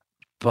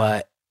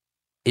 but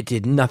it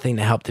did nothing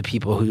to help the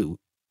people who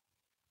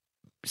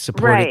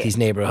supported these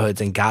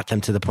neighborhoods and got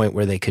them to the point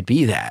where they could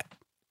be that.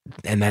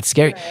 And that's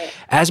scary. Right.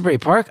 Asbury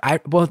Park,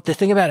 the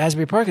thing about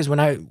Asbury Park is when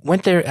I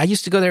went there, I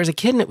used to go there as a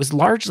kid and it was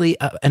largely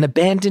an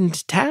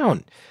abandoned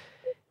town.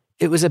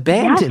 It was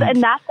abandoned. Yes,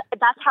 and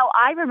that's how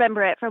I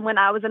remember it from when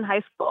I was in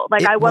high school.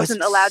 Like I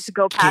wasn't allowed to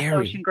go past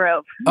Ocean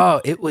Grove. Oh,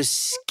 it was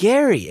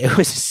scary. It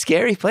was a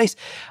scary place.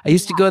 I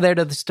used to go there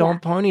to the Stone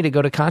Pony to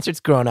go to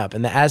concerts growing up.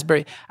 And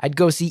I'd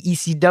go see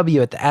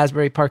ECW at the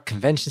Asbury Park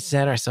Convention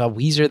Center. I saw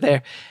Weezer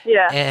there.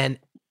 Yeah. And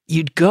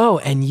you'd go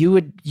and you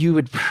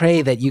would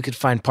pray that you could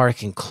find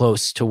parking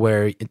close to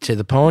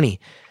the Pony.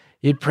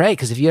 You'd pray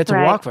because if you had to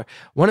walk for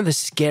one of the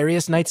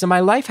scariest nights of my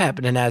life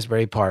happened in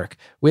Asbury Park.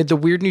 We had the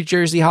weird New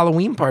Jersey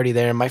Halloween party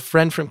there, and my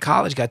friend from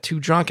college got too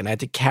drunk, and I had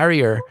to carry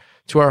her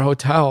to our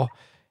hotel.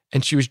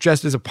 And she was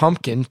dressed as a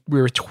pumpkin.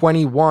 We were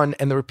 21,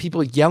 and there were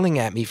people yelling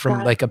at me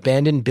from like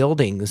abandoned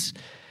buildings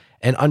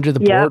and under the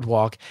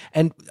boardwalk.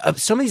 And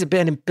some of these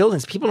abandoned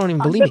buildings, people don't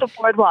even believe me. Under the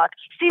boardwalk.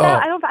 See,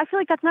 that, I feel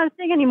like that's not a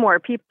thing anymore.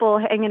 People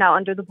hanging out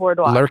under the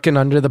boardwalk. Lurking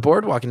under the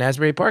boardwalk in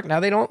Asbury Park. Now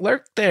they don't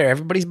lurk there.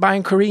 Everybody's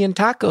buying Korean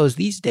tacos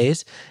these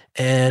days.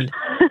 And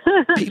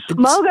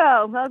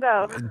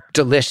Mogo.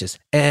 Delicious.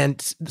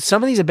 And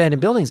some of these abandoned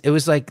buildings, it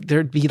was like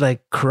there'd be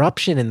like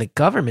corruption in the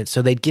government.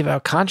 So they'd give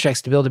out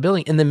contracts to build a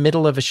building in the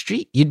middle of a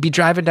street. You'd be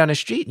driving down a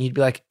street and you'd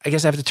be like, I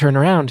guess I have to turn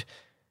around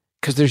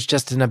because there's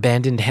just an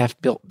abandoned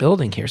half-built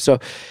building here. So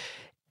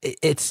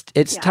it's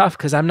tough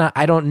because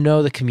I don't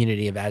know the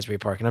community of Asbury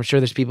Park, and I'm sure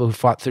there's people who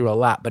fought through a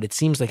lot, but it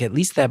seems like at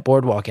least that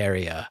boardwalk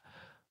area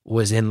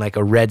was in like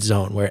a red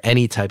zone where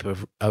any type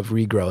of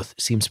regrowth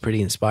seems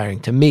pretty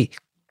inspiring to me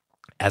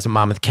as a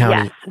Monmouth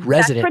County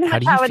resident. That's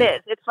pretty much how it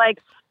is. It's like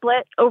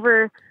split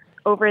over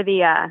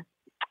the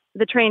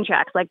train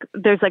tracks. Like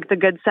there's like the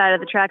good side of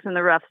the tracks and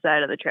the rough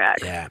side of the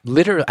tracks. Yeah,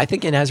 literal. I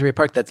think in Asbury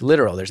Park that's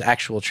literal. There's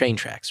actual train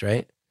tracks,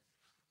 right?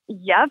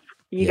 Yep,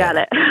 you got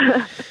it.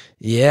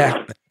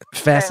 Yeah,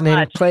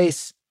 fascinating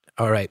place.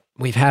 All right,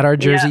 we've had our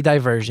Jersey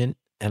diversion,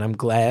 and I'm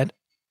glad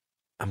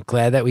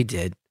that we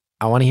did.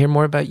 I want to hear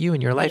more about you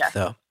and your life,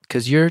 though,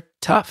 because you're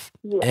tough,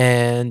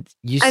 and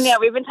you. I know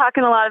we've been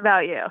talking a lot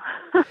about you.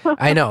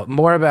 I know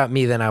more about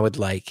me than I would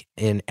like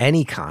in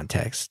any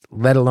context,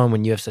 let alone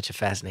when you have such a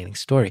fascinating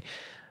story.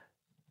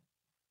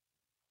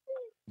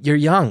 You're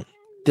young.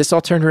 This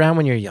all turned around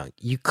when you're young.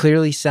 You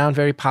clearly sound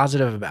very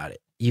positive about it.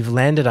 You've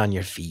landed on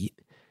your feet.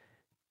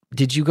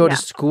 Did you go to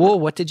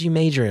school? What did you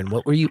major in?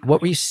 What were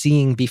you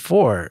seeing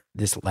before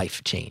this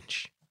life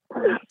change?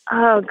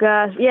 Oh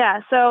gosh,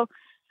 yeah. So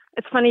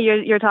it's funny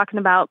you're talking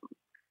about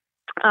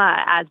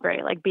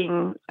Asbury, like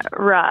being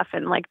rough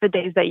and like the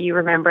days that you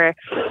remember.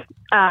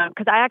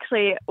 Because I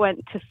actually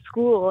went to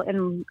school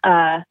in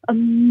a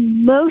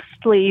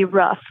mostly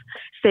rough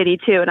city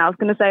too, and I was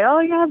going to say, oh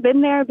yeah, been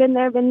there.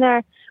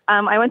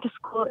 I went to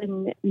school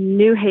in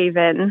New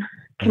Haven,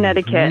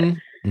 Connecticut.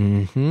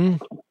 Mm-hmm.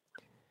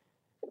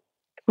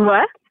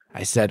 What?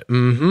 I said,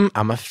 I'm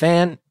a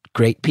fan.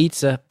 Great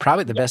pizza.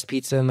 Probably the best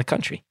pizza in the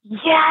country.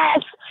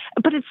 Yes.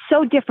 But it's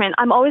so different.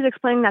 I'm always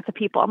explaining that to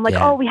people. I'm like,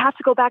 oh, we have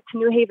to go back to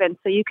New Haven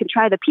so you can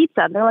try the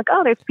pizza. And they're like,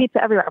 oh, there's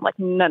pizza everywhere. I'm like,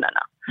 no.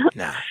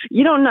 Nah.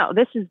 You don't know.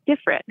 This is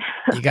different.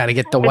 You got to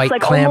get the white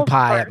like clam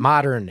pie at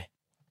Modern.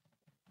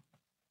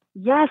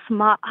 Yes. Oh,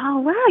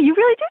 wow. You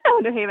really do know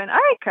New Haven. All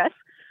right, Chris.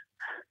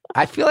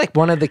 I feel like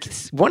one of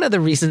the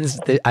reasons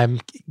that I'm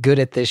good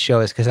at this show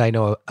is because I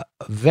know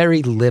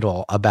very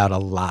little about a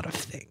lot of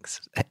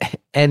things.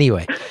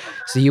 Anyway,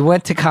 so you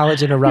went to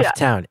college in a rough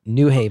town,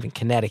 New Haven,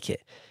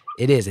 Connecticut.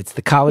 It's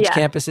the college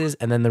campuses,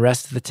 and then the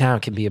rest of the town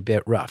can be a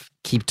bit rough.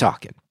 Keep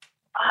talking.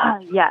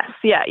 Yes,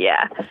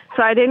 yeah.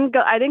 So I didn't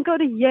go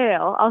to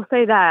Yale. I'll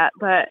say that,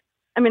 but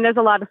I mean, there's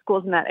a lot of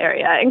schools in that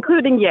area,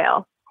 including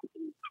Yale.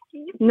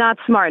 Not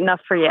smart enough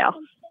for Yale.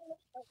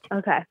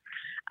 Okay.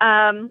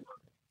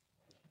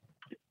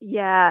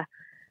 Yeah.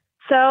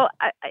 So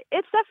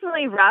it's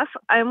definitely rough.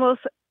 I almost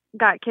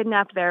got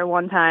kidnapped there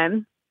one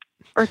time.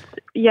 I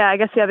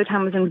guess the other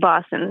time was in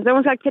Boston. I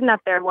almost got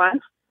kidnapped there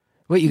once.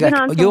 Wait,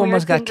 you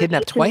almost got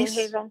kidnapped twice?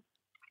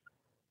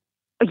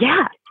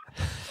 Yeah.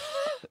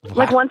 Wow.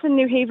 Like once in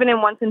New Haven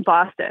and once in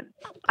Boston.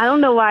 I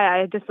don't know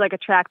why I just like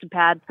attract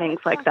bad things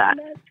like that.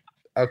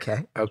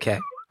 Okay.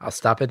 I'll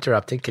stop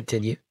interrupting.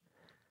 Continue.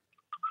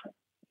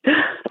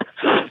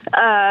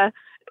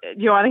 Do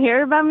you want to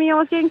hear about me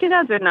almost getting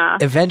kidnapped or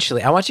not?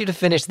 Eventually. I want you to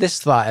finish this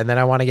thought, and then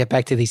I want to get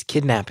back to these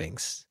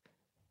kidnappings.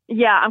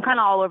 Yeah, I'm kind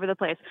of all over the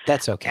place.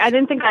 That's okay. I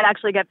didn't think I'd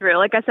actually get through.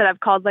 Like I said, I've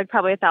called like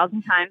probably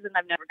 1,000 times, and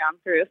I've never gone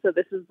through. So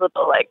this is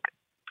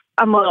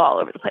I'm a little all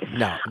over the place.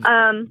 No.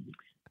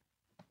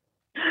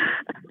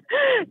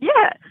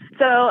 Yeah.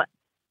 So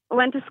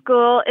went to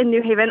school in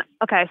New Haven.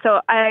 Okay,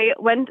 so I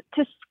went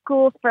to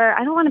school for,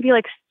 I don't want to be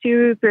like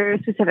super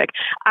specific.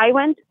 I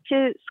went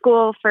to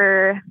school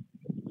for,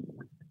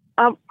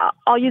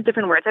 I'll use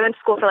different words. I went to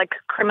school for like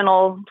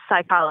criminal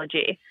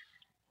psychology.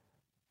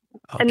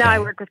 Okay. And now I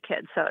work with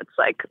kids, so it's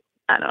like,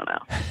 I don't know.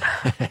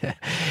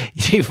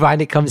 You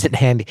find it comes in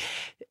handy.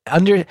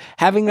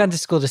 Having gone to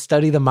school to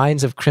study the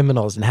minds of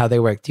criminals and how they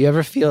work, do you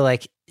ever feel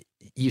like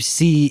you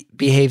see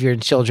behavior in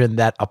children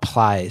that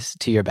applies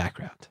to your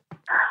background?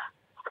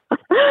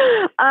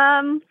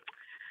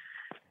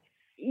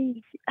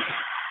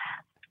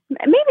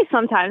 Maybe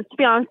sometimes. To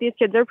be honest, these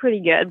kids are pretty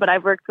good, but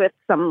I've worked with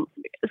some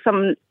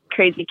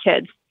crazy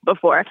kids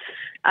before.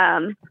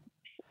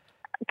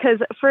 Because,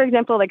 for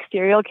example, like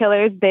serial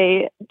killers,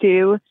 they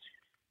do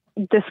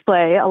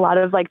display a lot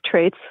of like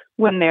traits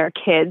when they're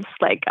kids,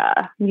 like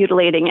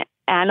mutilating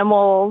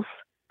animals,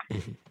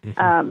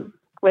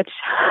 which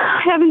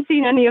I haven't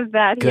seen any of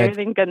that here, Good.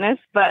 thank goodness.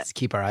 But Let's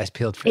keep our eyes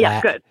peeled for yeah,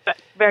 that. good.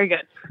 Very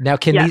good. Now,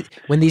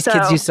 when these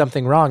kids So- do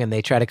something wrong and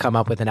they try to come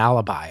up with an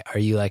alibi, are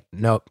you like,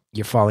 nope,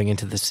 you're falling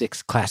into the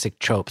 6 classic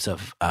tropes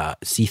of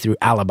see-through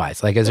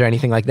alibis? Like, is there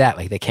anything like that?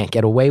 Like, they can't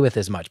get away with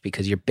as much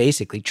because you're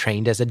basically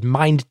trained as a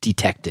mind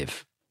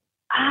detective.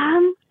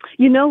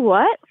 You know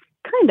what?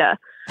 Kinda.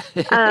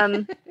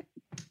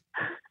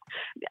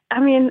 I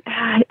mean,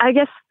 I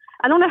guess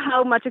I don't know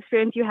how much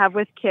experience you have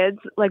with kids,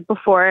 like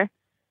before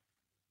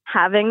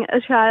having a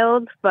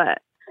child, but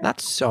Not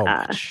so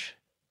much.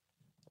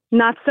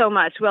 not so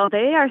much. Well,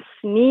 they are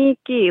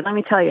sneaky, let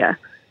me tell you.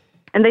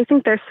 And they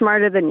think they're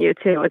smarter than you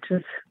too, which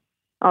is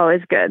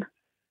always good.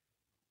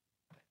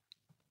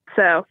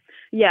 So,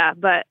 yeah,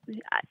 but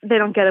they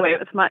don't get away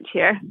with much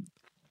here.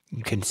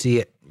 You can see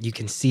it. You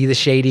can see the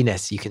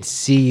shadiness. You can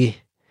see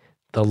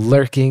the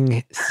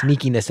lurking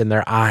sneakiness in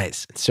their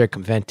eyes and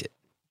circumvent it.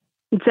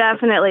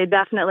 Definitely,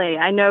 definitely.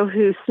 I know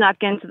who snuck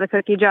into the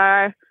cookie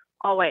jar,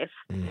 always.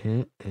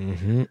 Mm-hmm,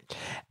 mm-hmm.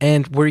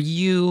 And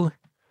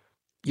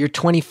you're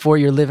 24,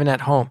 you're living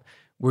at home.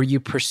 Were you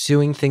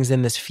pursuing things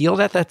in this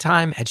field at that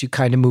time? Had you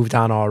kind of moved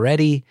on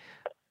already?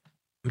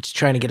 I'm just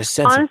trying to get a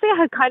sense. Honestly, I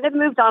had kind of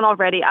moved on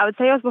already. I would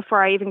say it was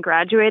before I even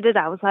graduated.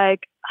 I was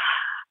like,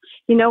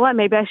 you know what?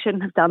 Maybe I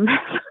shouldn't have done this.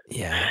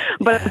 Yeah.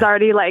 But it was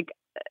already like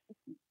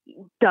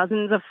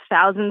dozens of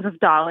thousands of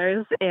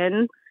dollars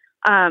in.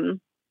 I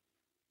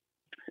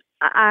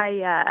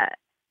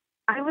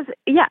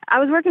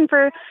was working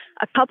for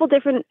a couple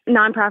different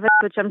nonprofits,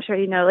 which I'm sure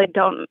you know, like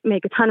don't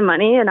make a ton of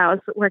money. And I was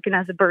working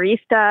as a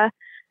barista.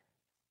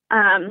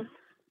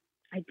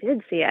 I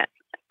did see it.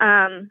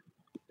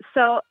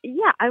 So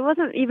yeah, I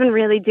wasn't even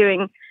really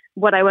doing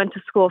what I went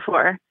to school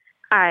for.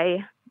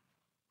 I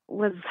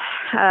worked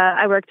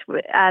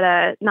at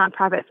a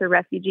nonprofit for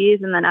refugees.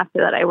 And then after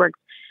that, I worked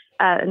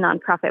at a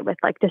nonprofit with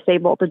like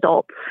disabled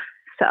adults.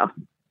 So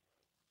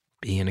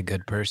Being a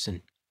good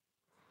person.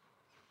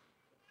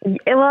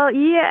 well,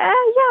 yeah,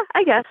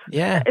 I guess.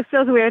 Yeah. It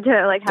feels weird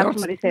to like have Don't-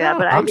 somebody say no, that,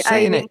 but I'm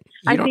saying it.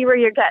 You I don't- see where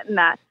you're getting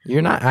that.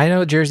 You're not. I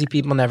know Jersey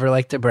people never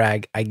like to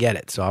brag. I get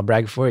it. So I'll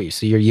brag for you.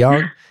 So you're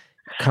young, Is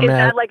coming out.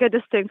 that like a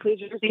distinctly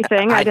Jersey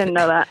thing? I didn't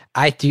know that.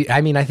 I do.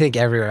 I mean, I think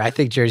everywhere. I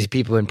think Jersey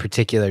people in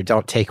particular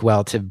don't take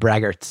well to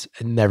braggarts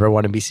and never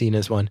want to be seen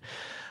as one.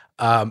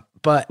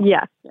 But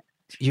Yeah.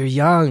 you're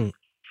young.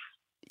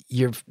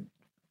 You're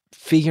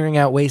figuring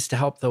out ways to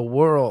help the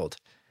world.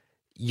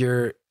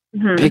 You're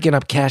Mhm. picking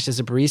up cash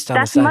as a barista on the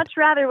That's side. much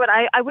rather what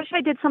I wish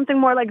I did something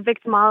more like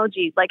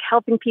victimology, like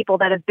helping people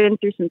that have been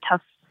through some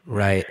tough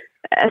Right.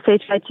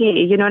 SHIT.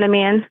 You know what I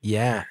mean?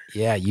 Yeah.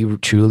 Yeah. You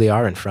truly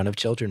are in front of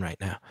children right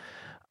now.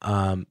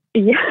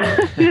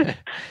 Yeah.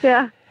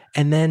 Yeah.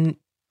 And then,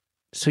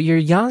 so you're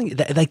young.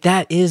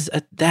 That is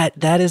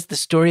the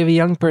story of a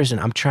young person.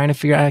 I'm trying to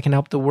figure out how I can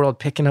help the world,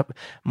 picking up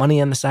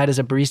money on the side as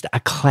a barista, a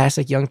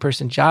classic young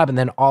person job. And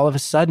then all of a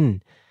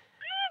sudden,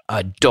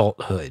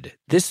 adulthood.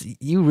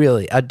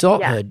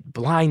 Adulthood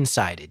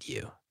blindsided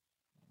you.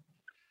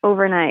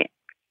 Overnight.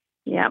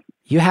 Yeah.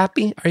 You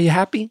happy? Are you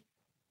happy?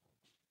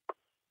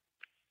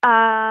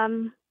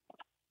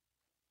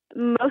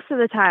 Most of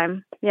the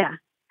time, yeah.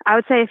 I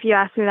would say if you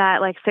asked me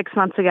that like 6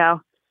 months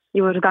ago,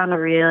 you would have gotten a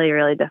really,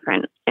 really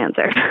different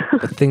answer.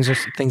 But things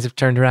have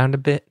turned around a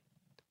bit.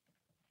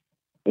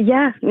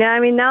 Yeah. I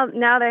mean,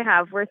 now they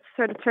have. We're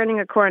sort of turning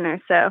a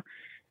corner. So,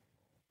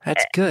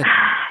 That's good.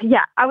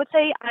 yeah, I would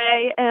say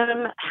I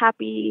am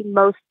happy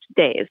most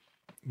days.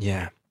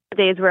 Yeah.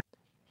 Days where,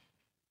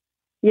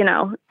 you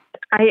know,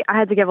 I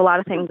had to give a lot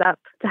of things up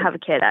to have a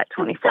kid at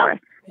 24.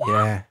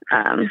 Yeah.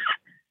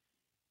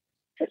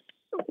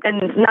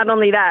 And not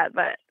only that,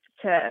 but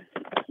to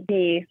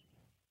be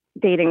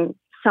dating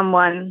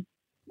someone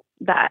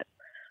that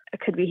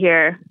could be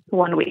here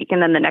 1 week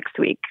and then the next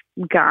week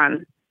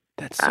gone.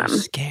 That's so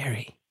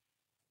scary.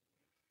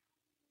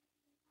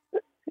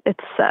 It's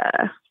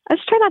I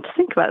just try not to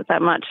think about it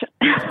that much.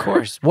 Of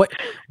course.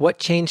 What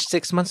changed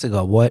 6 months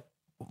ago? What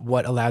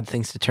allowed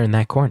things to turn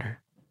that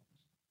corner?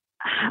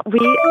 Me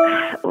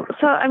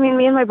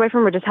and my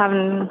boyfriend were just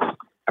having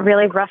a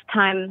really rough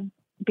time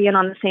being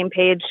on the same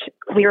page.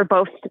 We were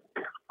both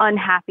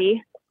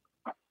unhappy.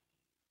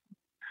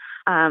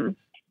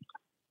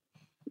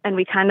 And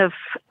we kind of,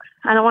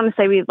 I don't want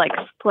to say we like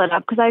split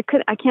up because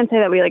I can't say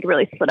that we like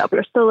really split up. We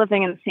were still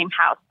living in the same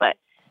house, but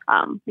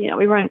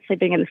we weren't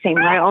sleeping in the same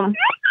room.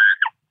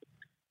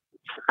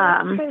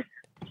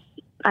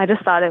 I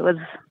just thought it was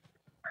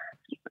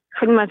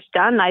pretty much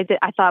done. I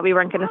thought we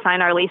weren't going to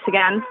sign our lease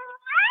again,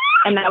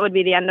 and that would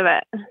be the end of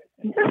it.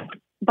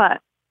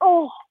 But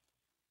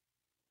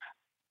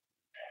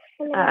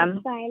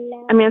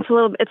it's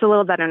a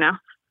little better now.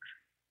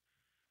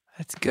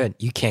 That's good.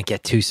 You can't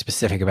get too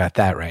specific about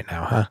that right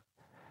now, huh?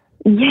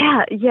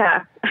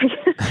 Yeah.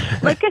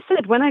 Like I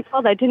said, when I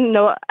called, I didn't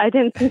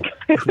think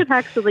I would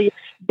actually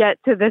get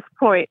to this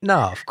point. No,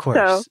 of course.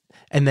 So,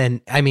 and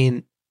then, I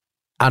mean,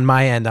 on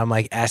my end, I'm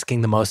like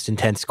asking the most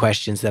intense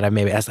questions that I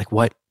maybe asked, like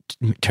what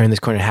turned this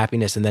corner to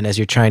happiness? And then as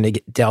you're trying to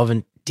delve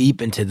in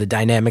deep into the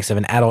dynamics of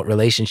an adult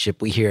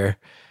relationship, we hear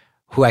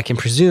who I can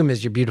presume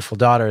is your beautiful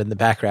daughter in the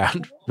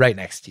background right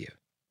next to you.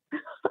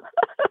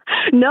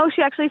 No,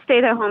 she actually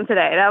stayed at home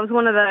today. That was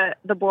one of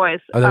the boys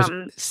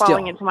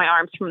falling into my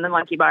arms from the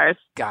monkey bars.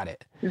 Got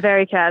it.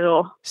 Very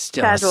casual.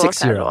 Still casual, a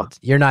 6-year-old. Casual.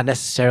 You're not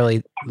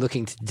necessarily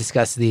looking to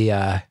discuss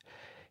the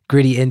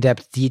gritty,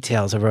 in-depth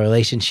details of a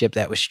relationship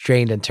that was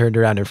strained and turned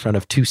around in front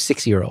of 2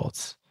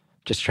 6-year-olds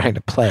just trying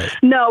to play.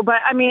 No, but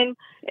I mean,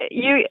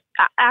 you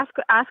ask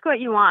what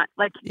you want.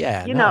 Like,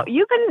 you know,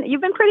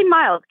 you've been pretty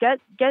mild. Get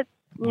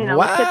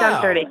wow. Get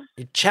down dirty.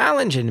 You're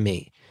challenging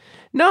me.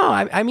 No,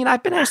 I mean,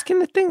 I've been asking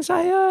the things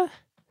I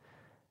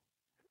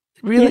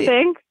really. You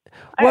think?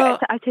 Well,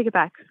 I take it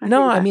back.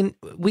 I mean,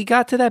 we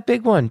got to that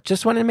big one.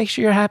 Just wanted to make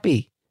sure you're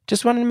happy.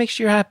 Just wanted to make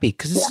sure you're happy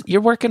because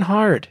you're working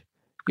hard.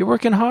 You're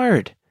working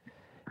hard.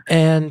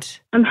 And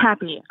I'm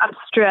happy. I'm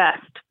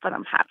stressed, but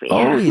I'm happy.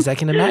 Always, I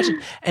can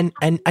imagine. And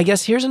I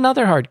guess here's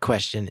another hard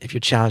question. If you're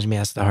challenging me,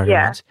 ask the harder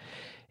ones.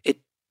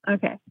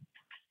 Okay.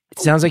 It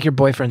sounds like your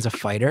boyfriend's a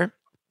fighter.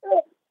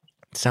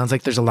 It sounds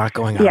like there's a lot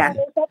going on. Yeah.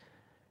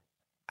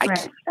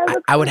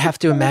 I would have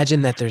to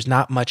imagine that there's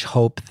not much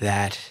hope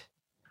that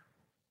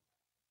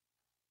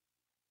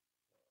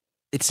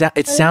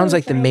it sounds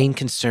like the main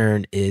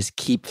concern is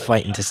keep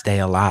fighting to stay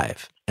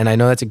alive. And I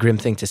know that's a grim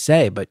thing to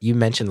say, but you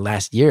mentioned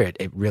last year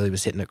it really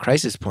was hitting a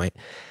crisis point.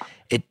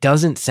 It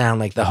doesn't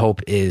sound like the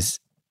hope is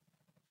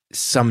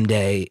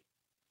someday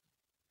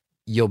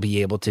you'll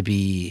be able to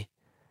be,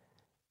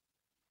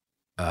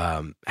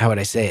 how would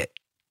I say it?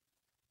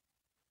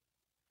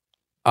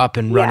 Up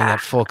and running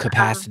at full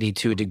capacity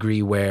to a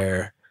degree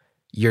where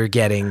you're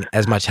getting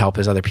as much help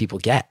as other people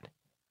get.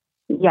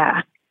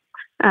 Yeah.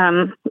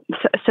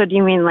 So do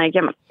you mean like,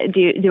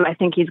 do I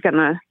think he's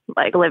gonna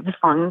like live as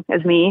long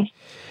as me?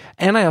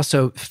 And I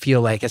also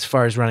feel like as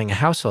far as running a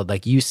household,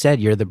 like you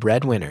said, you're the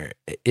breadwinner.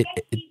 It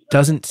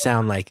doesn't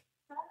sound like,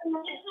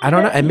 I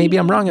don't know, and maybe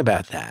I'm wrong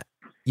about that.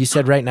 You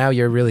said right now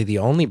you're really the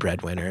only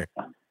breadwinner.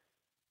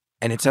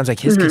 And it sounds like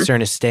his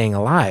concern is staying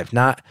alive.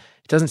 It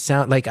doesn't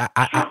sound like,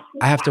 I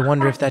have to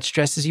wonder if that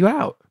stresses you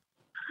out.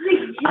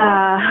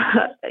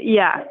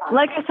 Yeah.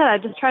 Like I said, I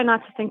just try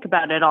not to think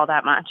about it all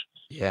that much.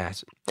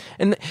 Yes.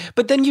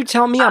 But then you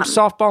tell me I'm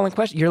softballing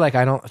questions. You're like,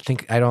 I don't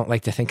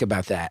like to think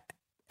about that.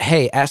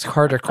 Hey, ask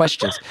harder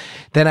questions.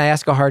 Then I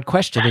ask a hard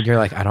question and you're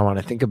like, I don't want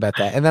to think about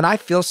that. And then I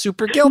feel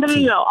super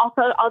guilty. No.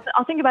 Also,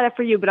 I'll think about it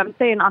for you, but I'm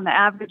saying on the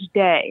average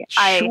day,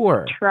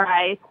 sure. I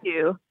try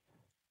to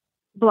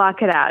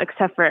block it out,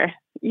 except for,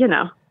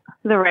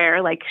 the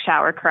rare like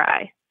shower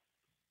cry.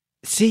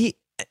 See,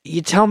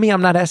 you tell me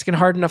I'm not asking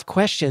hard enough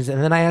questions,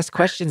 and then I ask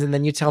questions, and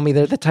then you tell me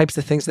they're the types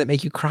of things that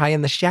make you cry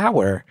in the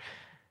shower.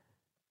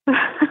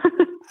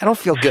 I don't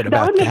feel good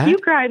about that. That would make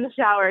you cry in the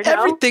shower. No?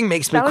 Everything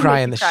makes me cry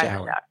in the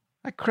shower.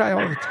 I cry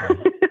all the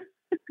time.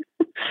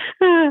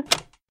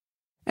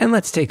 And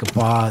let's take a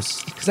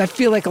pause, because I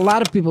feel like a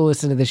lot of people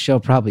listen to this show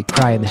probably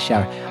cry in the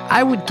shower.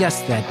 I would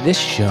guess that this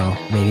show,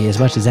 maybe as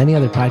much as any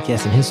other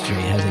podcast in history,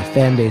 has a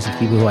fan base of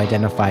people who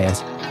identify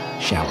as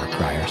shower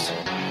criers.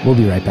 We'll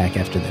be right back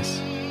after this.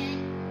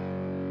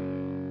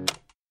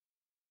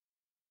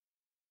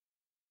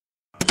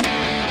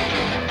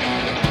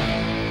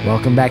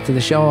 Welcome back to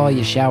the show, all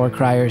you shower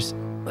criers.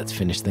 Let's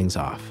finish things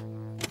off.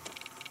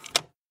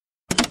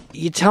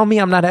 You tell me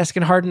I'm not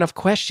asking hard enough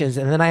questions,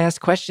 and then I ask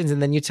questions,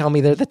 and then you tell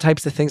me they're the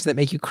types of things that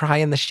make you cry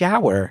in the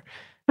shower.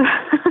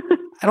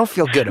 I don't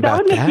feel good about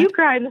that. That would make you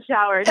cry in the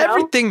shower. No?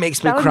 Everything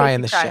makes me cry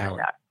in the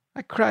shower.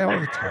 I cry all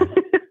the time.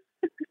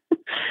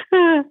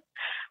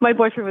 My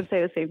boyfriend would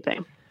say the same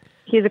thing.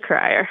 He's a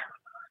crier.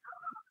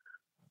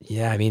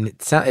 Yeah, I mean,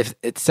 it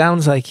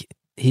sounds like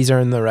he's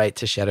earned the right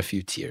to shed a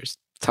few tears.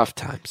 Tough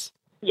times.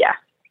 Yeah.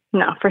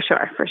 No, for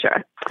sure.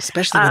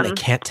 Especially when they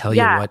can't tell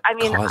you what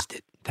caused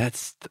it.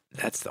 That's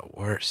the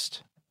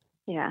worst.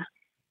 Yeah.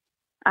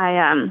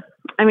 I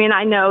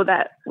know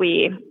that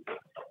we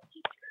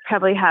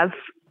probably have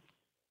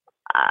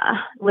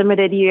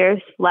limited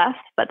years left,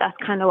 but that's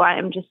kind of why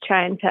I'm just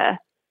trying to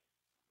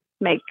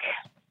make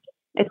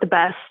it the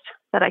best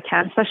that I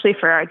can, especially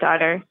for our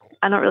daughter.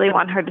 I don't really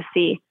want her to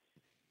see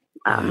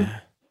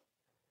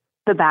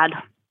the bad,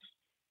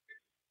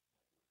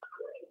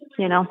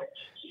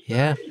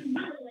 Yeah.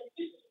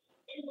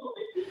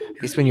 I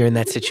guess when you're in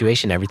that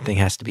situation, everything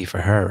has to be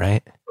for her,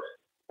 right?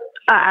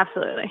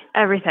 Absolutely.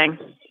 Everything.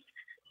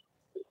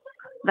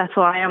 That's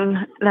why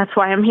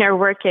I'm here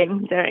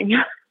working during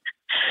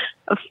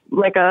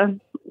like a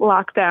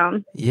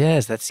lockdown. Yeah,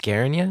 is that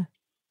scaring you?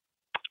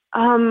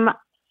 You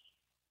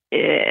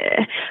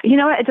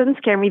know what? It doesn't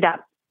scare me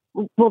that.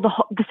 Well,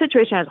 the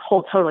situation as a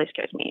whole totally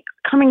scares me.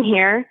 Coming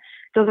here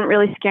doesn't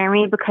really scare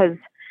me because,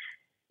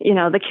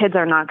 the kids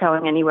are not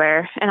going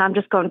anywhere, and I'm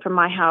just going from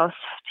my house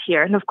to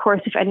here. And of course,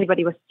 if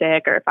anybody was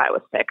sick or if I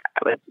was sick,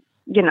 I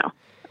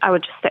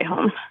would just stay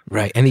home.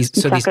 Right. And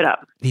suck it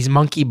up. These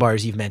monkey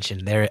bars you've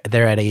mentioned,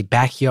 they're at a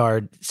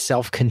backyard,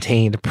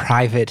 self-contained,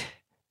 private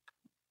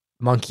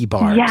monkey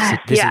bar. Yes,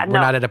 we're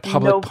not at a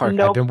public park.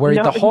 I've been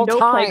worried the whole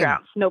time.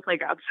 No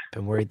playgrounds.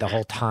 Been worried the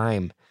whole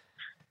time.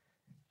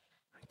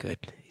 Good.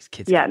 These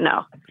kids. Yeah,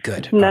 no.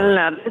 Good.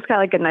 No. It's got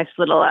like a nice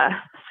little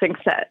swing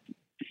set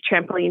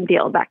trampoline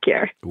deal back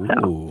here.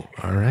 Ooh,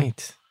 all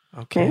right.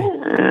 Okay.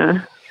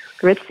 Yeah.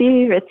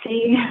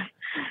 Ritzy.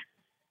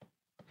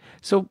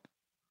 So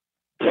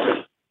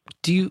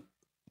do you...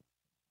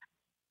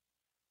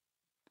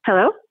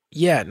 Hello?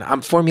 Yeah,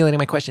 I'm formulating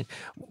my question.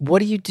 What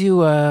do you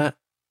do?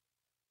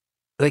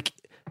 Like,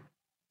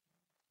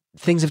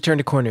 things have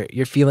turned a corner.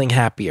 You're feeling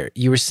happier.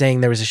 You were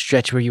saying there was a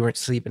stretch where you weren't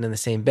sleeping in the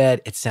same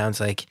bed. It sounds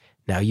like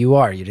now you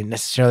are. You didn't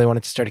necessarily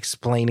want to start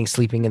explaining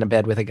sleeping in a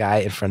bed with a guy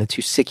in front of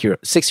two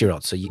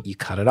 6-year-olds, so you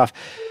cut it off.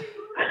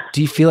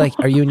 Do you feel like,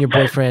 are you and your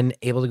boyfriend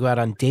able to go out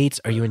on dates?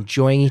 Are you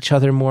enjoying each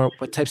other more?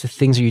 What types of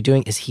things are you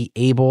doing? Is he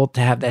able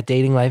to have that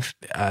dating life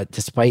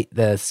despite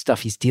the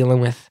stuff he's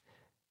dealing with?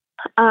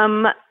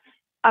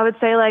 I would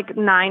say like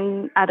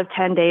 9 out of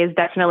 10 days,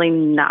 definitely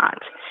not.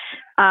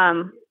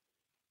 I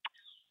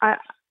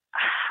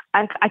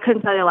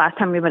couldn't tell you the last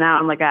time we went out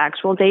on like an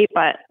actual date,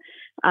 but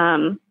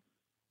a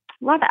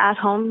lot of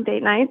at-home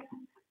date nights,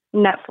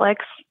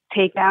 Netflix,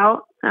 takeout.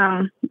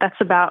 That's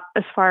about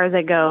as far as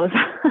it goes.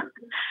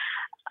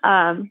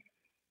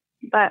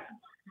 But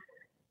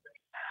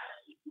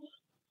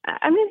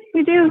I mean,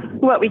 we do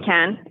what we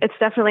can. It's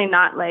definitely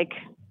not like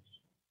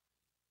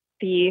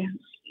the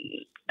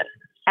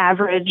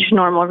average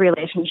normal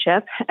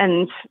relationship,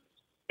 and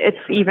it's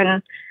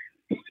even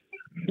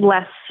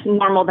less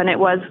normal than it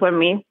was when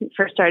we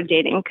first started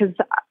dating, because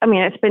I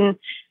mean it's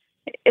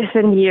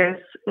been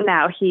years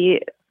now.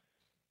 He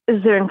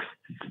is doing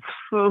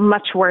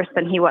much worse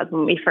than he was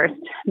when we first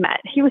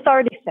met. He was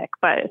already sick,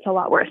 but it's a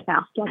lot worse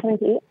now. Do you want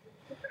to eat?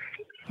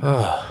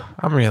 Oh,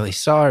 I'm really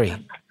sorry.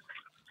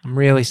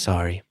 It's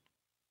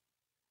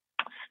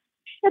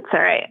all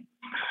right.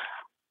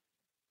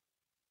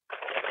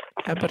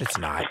 Yeah, but it's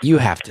not. You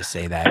have to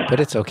say that, but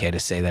it's okay to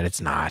say that it's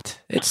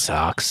not. It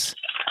sucks.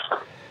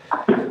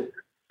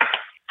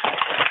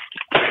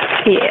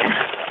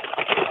 Yeah.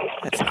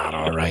 That's not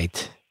all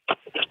right.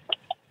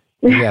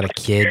 You got a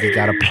kid, you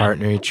got a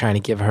partner, you're trying to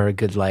give her a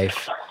good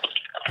life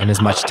and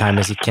as much time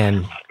as you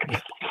can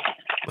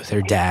with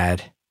her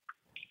dad.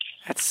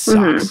 That sucks.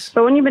 Mm-hmm.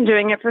 But when you've been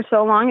doing it for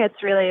so long,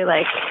 it's really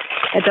like,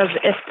 it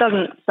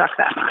doesn't suck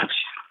that much.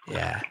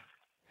 Yeah.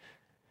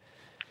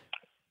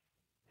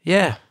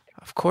 Yeah,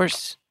 of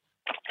course.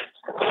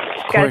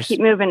 Gotta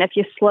keep moving. If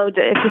you slow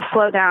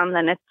down,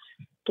 then it's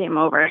game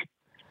over.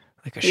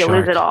 Like a You'll shark.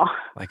 lose it all.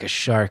 Like a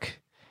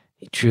shark.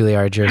 You truly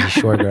are a Jersey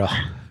Shore girl.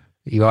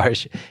 You are.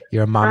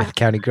 You're a Monmouth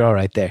County girl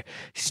right there.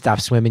 You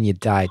stop swimming, you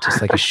die,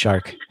 just like a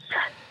shark.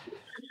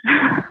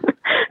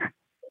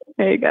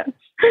 There you go.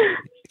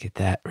 Get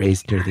that,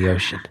 raised near the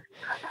ocean.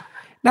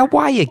 Now,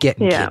 why are you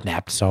getting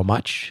kidnapped so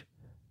much?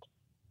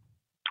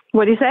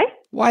 What do you say?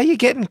 Why are you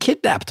getting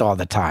kidnapped all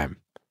the time?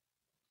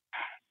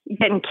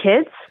 Getting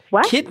kids?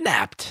 What?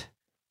 Kidnapped.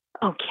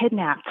 Oh,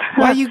 kidnapped.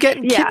 Why are you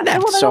getting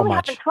kidnapped so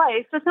much? Happened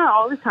twice, but not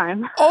all the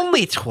time.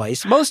 Only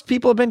twice. Most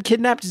people have been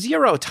kidnapped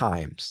 0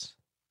 times.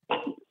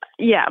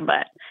 Yeah,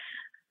 but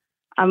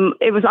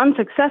it was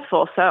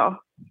unsuccessful, so.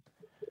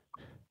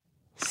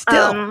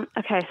 Still.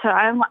 Okay, so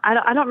I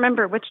don't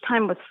remember which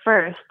time was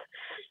first.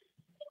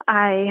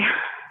 All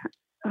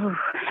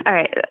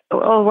right.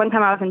 Well, one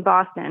time I was in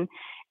Boston,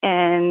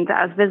 and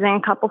I was visiting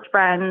a couple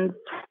friends.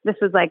 This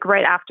was like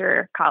right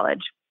after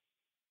college.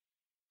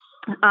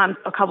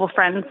 A couple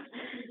friends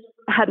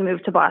had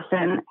moved to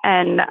Boston,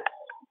 and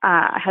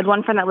I had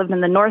one friend that lived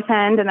in the North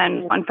End, and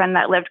then one friend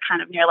that lived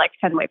kind of near like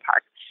Fenway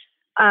Park.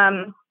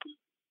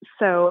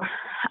 So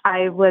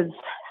I was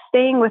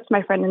staying with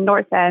my friend in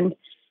North End.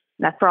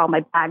 That's where all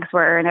my bags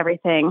were and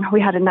everything.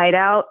 We had a night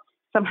out.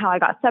 Somehow I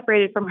got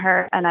separated from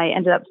her, and I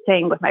ended up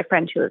staying with my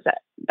friend who was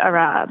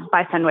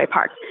by Fenway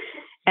Park.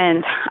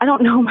 And I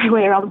don't know my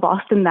way around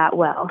Boston that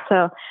well,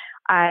 so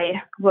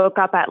I woke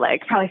up at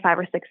like probably 5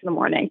 or 6 in the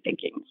morning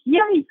thinking,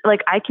 yeah,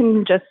 like I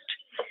can just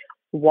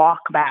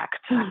walk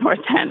back to North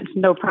End,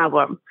 no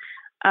problem.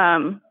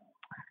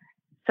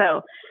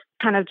 So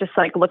kind of just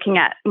like looking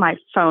at my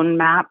phone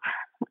map.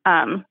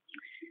 And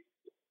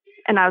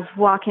I was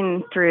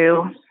walking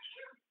through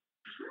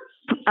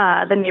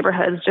the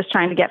neighborhoods just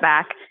trying to get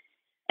back.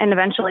 And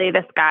eventually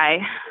this guy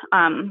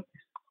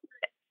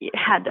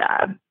had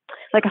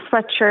like a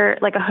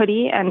sweatshirt, like a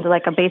hoodie, and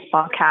like a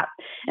baseball cap.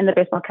 And the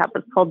baseball cap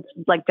was pulled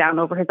like down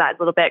over his eyes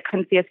a little bit.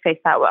 Couldn't see his face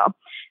that well.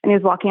 And he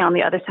was walking on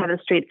the other side of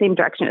the street, same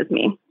direction as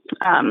me.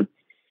 And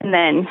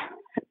then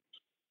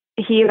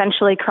he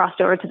eventually crossed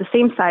over to the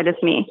same side as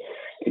me,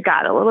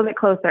 got a little bit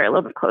closer.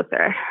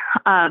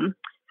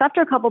 So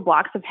after a couple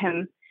blocks of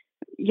him,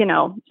 you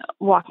know,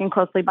 walking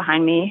closely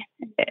behind me,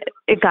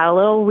 it got a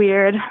little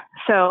weird.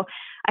 So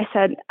I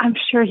said, I'm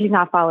sure he's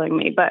not following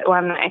me, but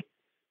why don't I,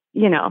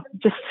 you know,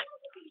 just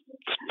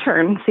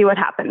turn, see what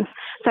happens.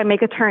 So I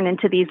make a turn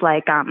into these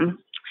like,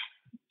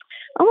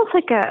 almost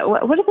like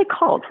what are they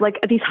called? Like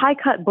these high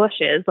cut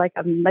bushes, like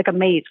a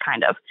maze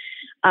kind of.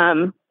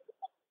 So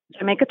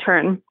I make a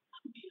turn.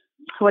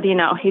 What do you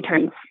know? He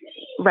turns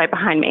right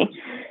behind me.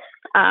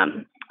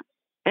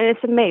 And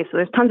it's a maze, so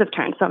there's tons of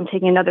turns. So I'm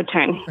taking another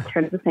turn. He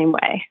turns the same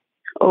way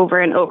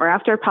over and over.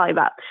 After probably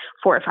about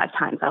 4 or 5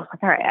 times, I was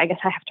like, all right, I guess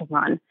I have to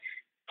run.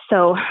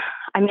 So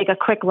I make a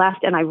quick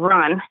left and I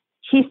run.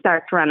 He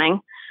starts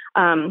running.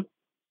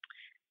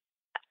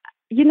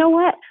 You know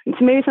what?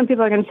 Maybe some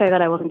people are going to say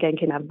that I wasn't getting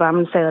kidnapped, but I'm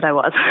going to say that I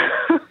was.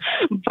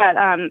 But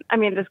I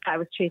mean, this guy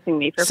was chasing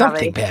me for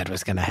something bad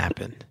was going to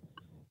happen.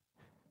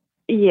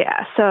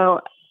 Yeah. So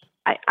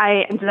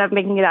I ended up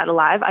making it out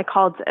alive. I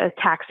called a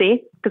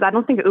taxi because I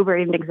don't think Uber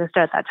even existed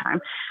at that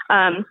time.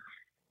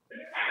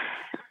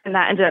 And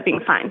that ended up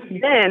being fine.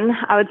 Then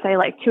I would say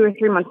like 2 or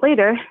 3 months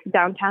later,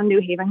 downtown New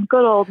Haven,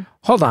 good old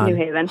New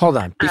Haven. Hold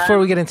on. Before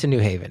we get into New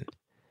Haven.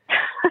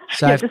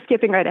 So yeah, just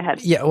skipping right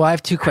ahead. Yeah, well, I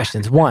have 2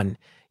 questions. One,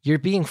 you're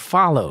being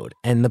followed,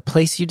 and the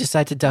place you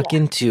decide to duck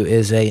into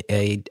is a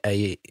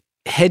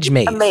hedge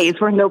maze. A maze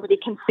where nobody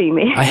can see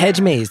me. A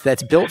hedge maze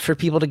that's built for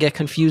people to get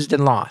confused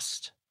and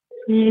lost.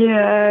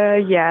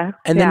 Yeah.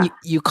 And then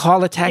you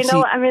call a taxi. You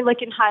know, I mean,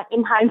 like in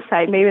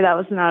hindsight, maybe that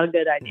was not a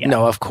good idea.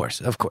 No, of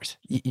course.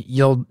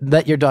 You'll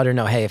let your daughter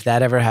know, hey, if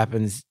that ever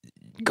happens,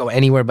 go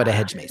anywhere but a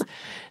hedge maze.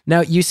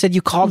 Now, you said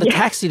you called a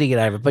taxi to get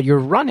out of it, but you're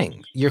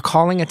running. You're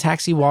calling a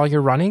taxi while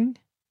you're running?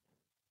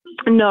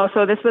 No,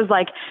 so this was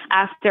like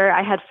after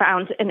I had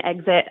found an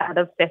exit out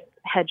of this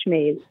hedge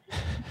maze.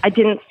 I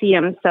didn't see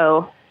him,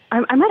 so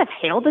I might have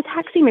hailed a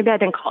taxi. Maybe I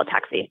didn't call a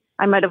taxi.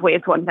 I might have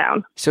waved one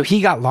down. So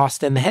he got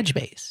lost in the hedge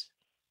maze.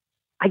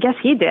 I guess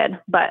he did,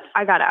 but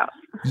I got out.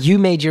 You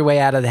made your way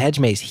out of the hedge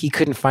maze. He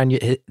couldn't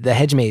find the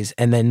hedge maze,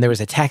 and then there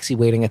was a taxi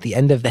waiting at the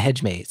end of the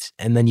hedge maze,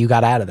 and then you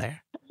got out of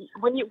there.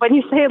 When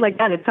you say it like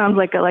that, it sounds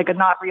like a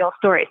not real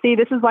story. See,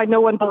 this is why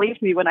no one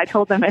believed me when I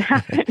told them it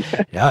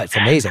happened. No, it's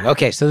amazing.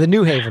 Okay, so the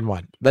New Haven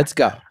one. Let's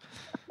go.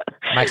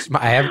 I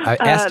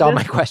asked all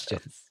my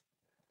questions.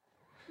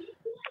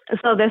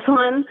 So this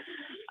one,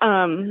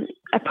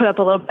 I put up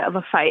a little bit of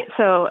a fight.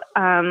 So,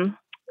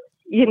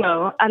 you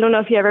know, I don't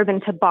know if you've ever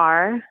been to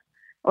Bar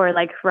or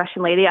like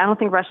Russian Lady. I don't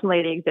think Russian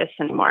Lady exists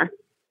anymore.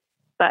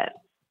 But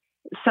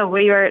so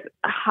we were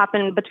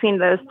hopping between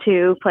those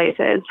 2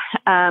 places.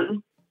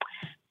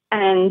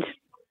 And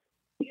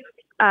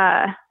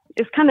it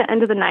was kind of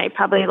end of the night,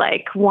 probably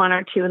like 1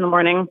 or 2 in the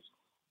morning.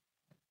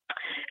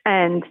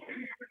 And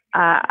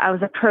I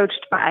was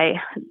approached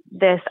by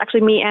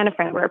actually me and a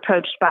friend were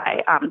approached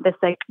by this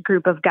like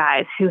group of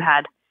guys who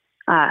had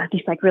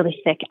these like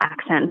really thick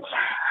accents.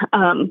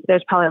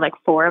 There's probably like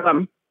 4 of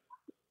them.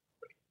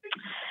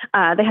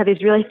 They had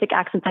these really thick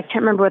accents. I can't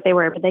remember what they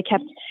were, but they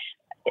kept,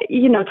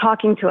 you know,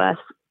 talking to us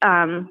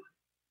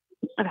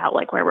about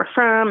like where we're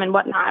from and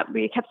whatnot.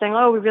 We kept saying,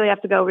 oh, we really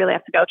have to go,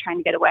 trying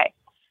to get away.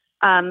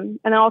 And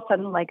then all of a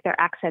sudden, like their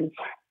accents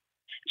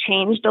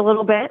changed a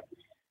little bit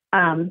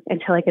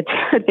into like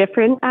a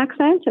different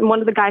accent. And one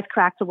of the guys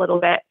cracked a little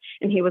bit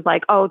and he was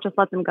like, oh, just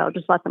let them go.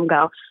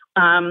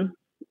 And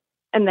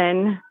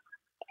then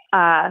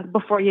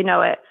before you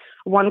know it,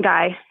 one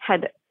guy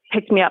had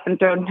picked me up and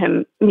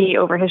thrown me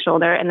over his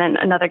shoulder. And then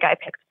another guy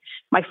picked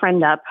my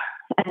friend up.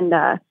 And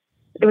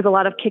it was a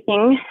lot of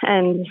kicking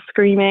and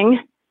screaming.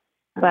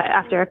 But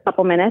after a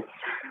couple minutes,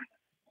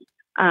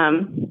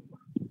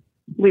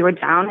 we were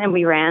down and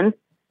we ran.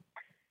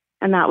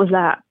 And that was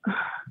that.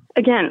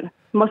 Again,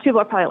 most people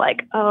are probably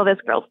like, oh, this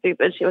girl's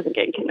stupid. She wasn't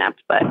getting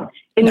kidnapped. But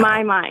in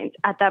my mind,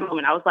 at that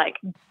moment, I was like,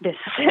 this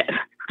is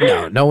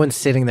it. No one's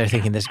sitting there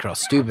thinking this girl's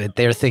stupid.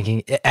 They're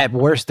thinking, at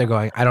worst, they're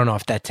going, I don't know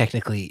if that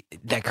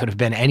could have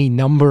been any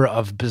number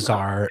of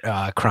bizarre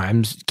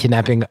crimes,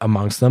 kidnapping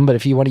amongst them. But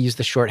if you want to use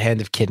the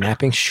shorthand of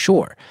kidnapping,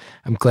 sure.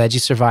 I'm glad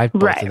you survived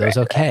both of those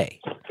okay.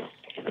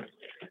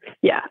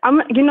 Yeah.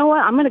 You know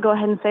what? I'm going to go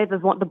ahead and say the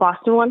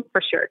Boston one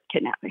for sure.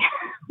 Kidnapping.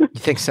 You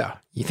think so?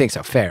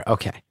 Fair.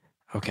 Okay.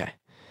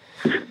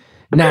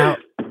 Now,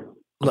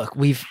 look,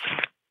 we've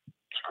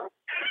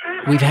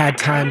had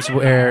times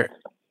where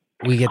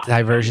we get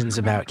diversions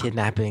about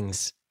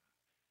kidnappings,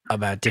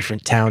 about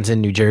different towns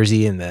in New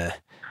Jersey and the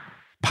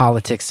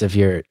politics of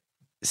your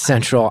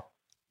central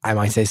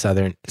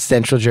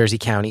Jersey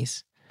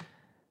counties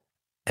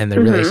and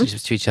their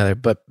relationships to each other.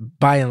 But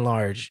by and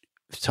large,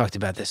 we've talked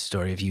about this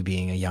story of you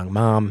being a young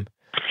mom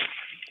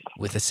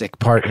with a sick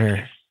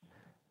partner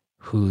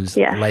whose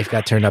life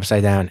got turned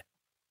upside down.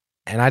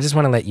 And I just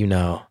want to let you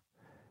know,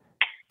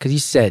 because you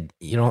said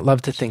you don't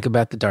love to think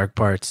about the dark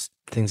parts.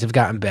 Things have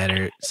gotten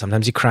better.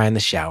 Sometimes you cry in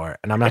the shower.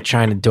 And I'm not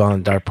trying to dwell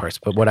on the dark parts,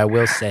 but what I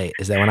will say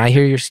is that when I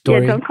hear your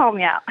story... Yeah, don't call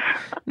me out.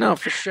 No,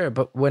 for sure.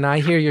 But when I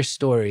hear your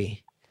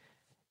story,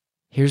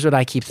 here's what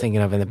I keep thinking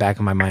of in the back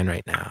of my mind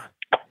right now,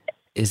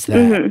 is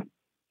that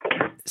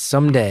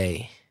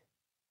someday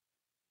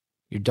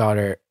your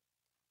daughter,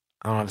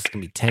 I don't know if it's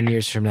going to be 10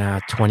 years from now,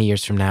 20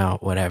 years from now,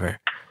 whatever,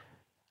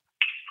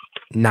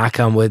 knock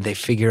on wood, they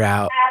figure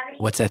out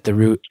what's at the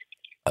root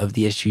of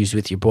the issues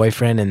with your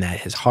boyfriend and that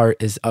his heart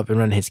is up and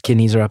running, his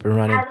kidneys are up and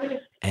running,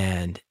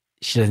 and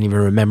she doesn't even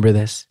remember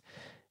this.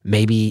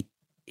 Maybe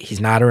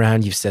he's not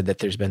around. You've said that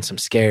there's been some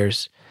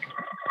scares,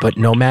 but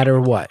no matter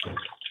what,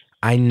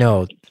 I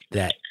know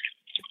that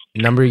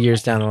a number of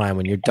years down the line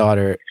when your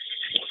daughter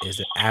is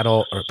an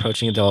adult or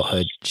approaching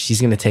adulthood, she's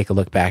going to take a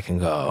look back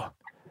and go,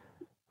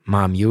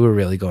 Mom, you were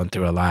really going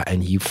through a lot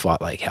and you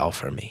fought like hell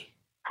for me.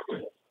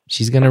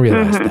 She's going to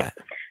realize that.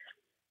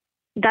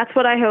 that's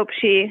what I hope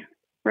she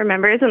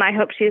remembers, and I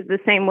hope she's the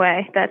same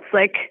way. That's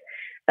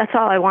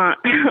all I want.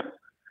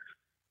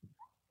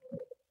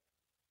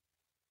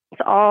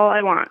 That's all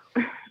I want.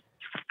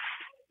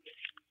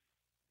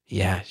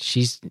 Yeah,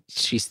 she's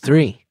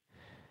 3.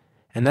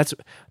 And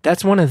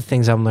that's one of the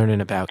things I'm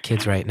learning about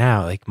kids right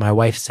now. Like my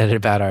wife said it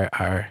about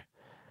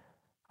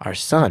our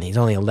son. He's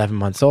only 11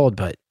 months old,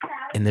 but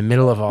in the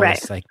middle of all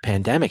this like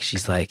pandemic,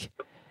 she's like,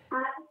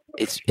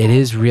 it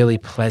is really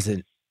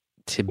pleasant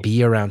to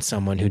be around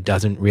someone who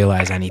doesn't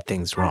realize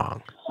anything's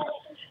wrong.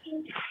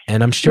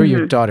 And I'm sure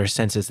your daughter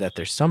senses that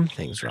there's some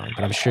things wrong,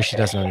 but I'm sure she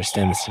doesn't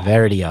understand the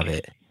severity of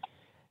it.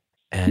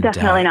 And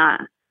Definitely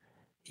not.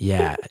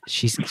 Yeah,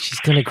 she's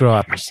going to grow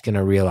up and she's going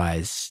to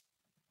realize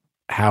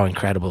how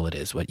incredible it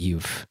is what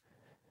you've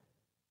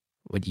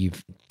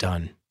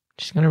done.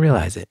 She's going to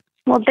realize it.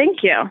 Well,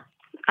 thank you.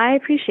 I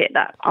appreciate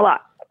that a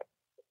lot.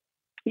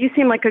 You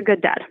seem like a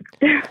good dad.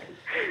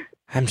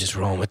 I'm just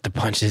rolling with the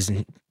punches.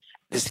 And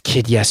this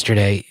kid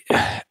yesterday.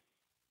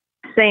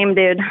 Same,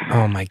 dude.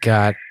 Oh my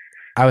God.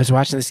 I was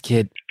watching this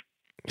kid.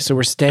 So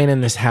we're staying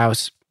in this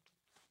house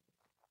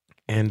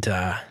and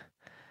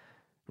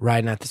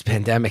riding out this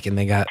pandemic, and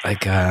they got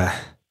like a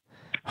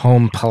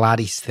home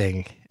Pilates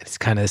thing. It's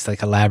kind of this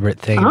like elaborate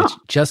thing. Oh. It's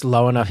just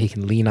low enough he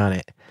can lean on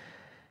it.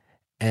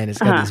 And it's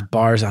got these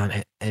bars on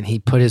it. And he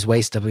put his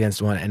waist up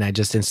against one, and I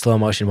just in slow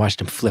motion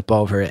watched him flip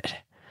over it.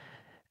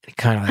 He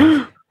kind of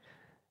like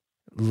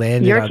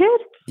landed Your on,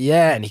 kid?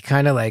 yeah, and he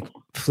kind of like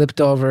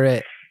flipped over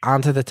it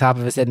onto the top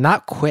of his head.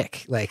 Not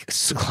quick, like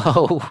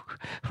slow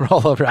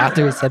roll over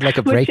onto his head like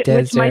a break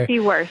dancer. Which might be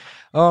worse.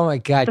 Oh my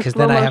God, because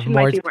then I have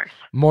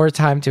more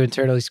time to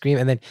internally scream.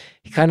 And then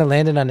he kind of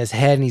landed on his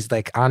head, and he's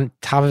like on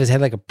top of his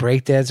head like a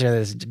break dancer, and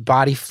his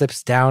body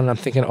flips down, and I'm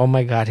thinking, oh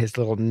my God, his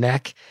little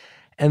neck.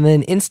 And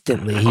then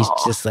instantly he's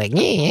just like,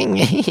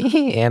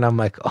 and I'm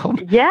like, oh.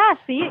 Yeah,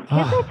 see, kids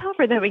are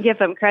tougher than we give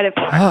them credit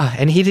for. Oh,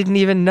 and he didn't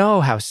even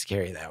know how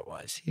scary that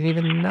was. He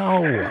didn't even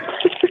know.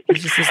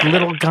 He's just this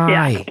little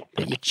guy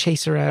that you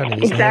chase around.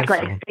 And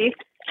Exactly. See?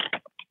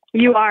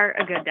 You are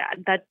a good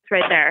dad. That's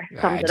right there.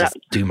 I just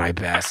do my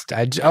best.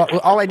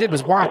 All I did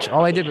was watch.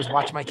 All I did was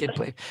watch my kid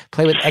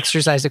play with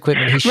exercise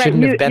equipment he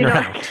shouldn't have been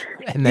around.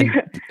 And then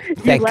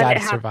thank God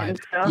he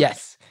survived. So.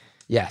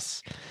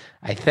 Yes.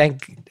 I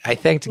thanked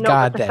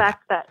God but the that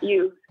fact that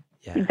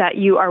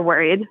you are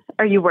worried,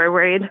 or you were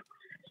worried.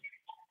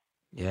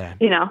 Yeah.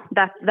 You know,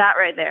 that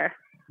right there.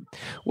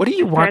 What do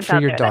you want for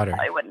your daughter?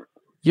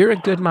 You're a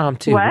good mom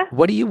too.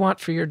 What do you want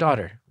for your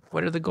daughter?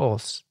 What are the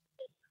goals?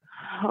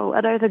 Oh,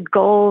 what are the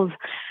goals?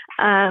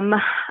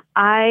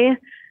 I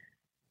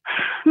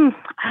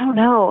don't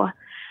know.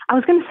 I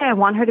was going to say I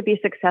want her to be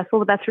successful,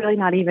 but that's really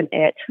not even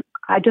it.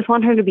 I just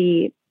want her to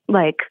be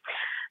like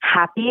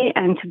happy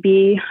and to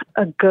be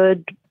a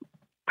good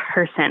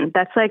person.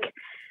 That's like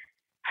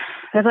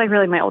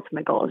really my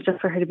ultimate goal, is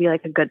just for her to be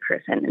like a good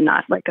person and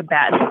not like a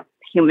bad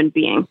human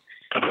being.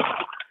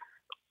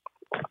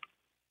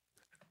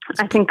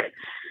 I think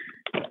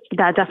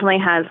that definitely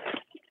has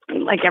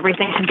like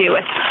everything to do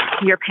with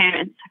your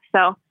parents.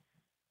 So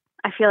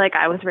I feel like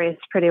I was raised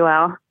pretty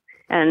well,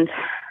 and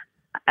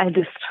I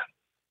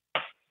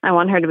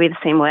want her to be the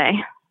same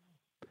way.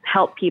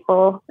 Help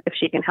people if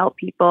she can help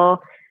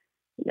people,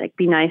 like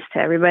be nice to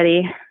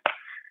everybody.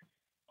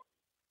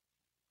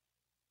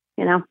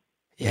 You know?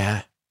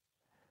 Yeah.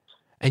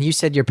 And you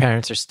said your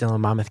parents are still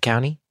in Monmouth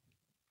County?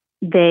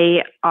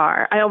 They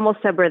are. I almost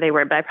said where they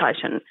were, but I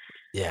probably shouldn't.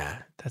 Yeah,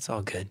 that's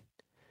all good.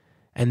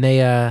 And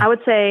they I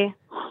would say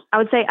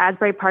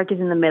Asbury Park is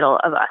in the middle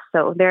of us.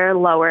 So they're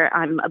lower,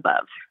 I'm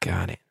above.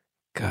 Got it.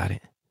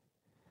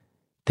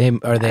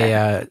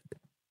 They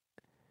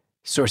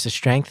source of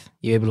strength?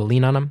 You able to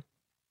lean on them?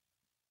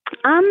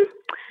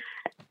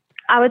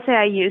 I would say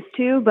I used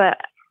to, but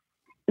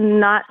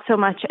not so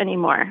much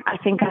anymore. I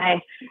think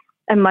I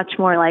am much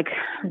more like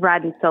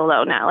riding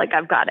solo now. Like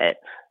I've got it.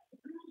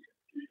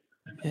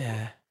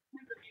 Yeah.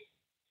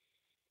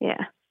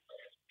 Yeah.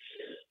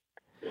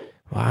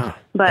 Wow.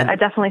 But I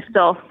definitely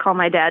still call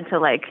my dad to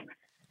like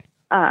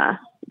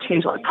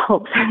change light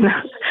bulbs.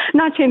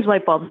 Not change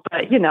light bulbs,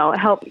 but you know,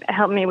 help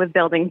me with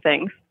building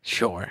things.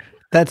 Sure.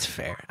 That's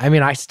fair. I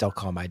mean, I still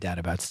call my dad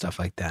about stuff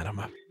like that. I'm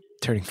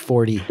turning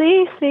 40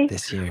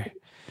 this year.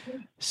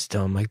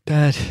 Still, I'm like,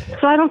 Dad.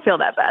 So I don't feel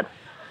that bad.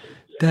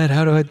 Dad,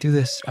 how do I do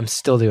this? I'm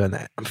still doing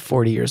that. I'm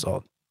 40 years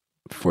old.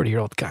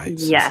 40-year-old guy.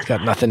 So yeah. It's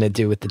got nothing to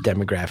do with the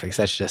demographics.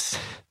 That's just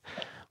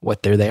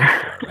what they're there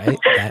for, right?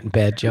 That and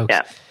bad jokes.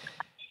 Yeah.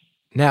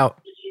 Now.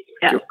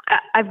 Yeah.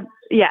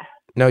 Yeah.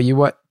 No, you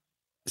what?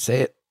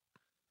 Say it.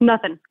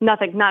 Nothing.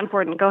 Not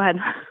important. Go ahead.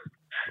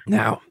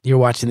 Now, you're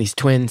watching these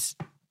twins.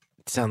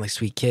 Sound like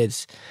sweet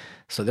kids.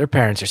 So their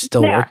parents are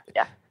still working.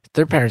 Yeah.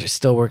 Their parents are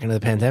still working in the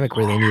pandemic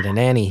where they need a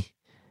nanny.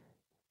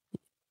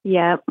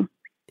 Yeah.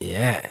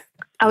 Yeah.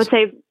 I would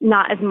say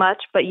not as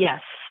much, but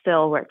yes,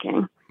 still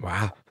working.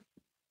 Wow.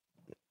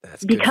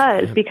 That's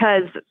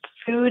because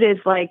food is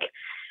like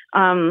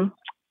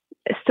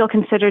still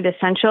considered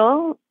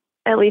essential,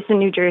 at least in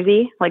New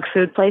Jersey, like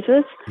food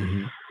places.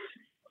 Mm-hmm.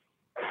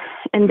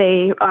 and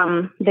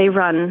they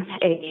run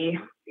a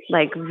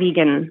like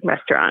vegan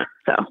restaurant.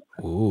 So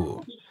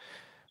Ooh.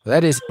 Well,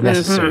 that is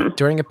necessary.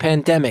 During a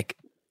pandemic,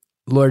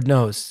 Lord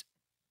knows,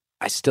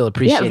 I still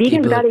appreciate the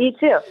vegans got to eat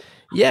too.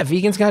 Yeah,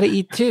 vegans got to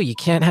eat too. You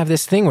can't have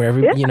this thing where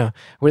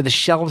where the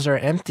shelves are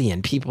empty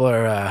and people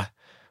are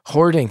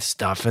hoarding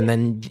stuff, and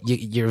then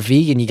you're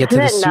vegan. You get to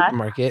the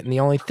supermarket, and the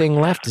only thing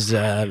left is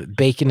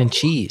bacon and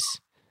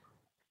cheese.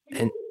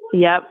 And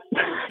yep,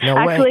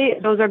 actually, way.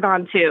 Those are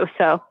gone too.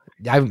 So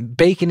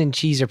bacon and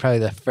cheese are probably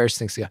the first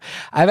things to go.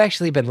 I've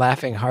actually been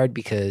laughing hard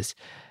because,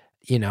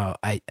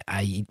 I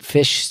eat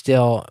fish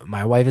still.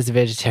 My wife is a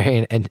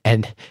vegetarian,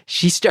 and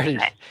she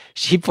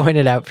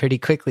pointed out pretty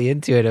quickly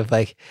into it of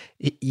like,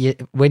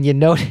 when you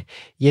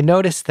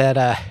notice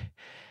that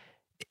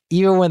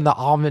even when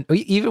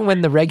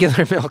the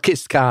regular milk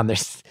is gone,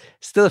 there's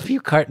still a few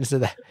cartons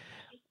of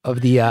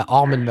the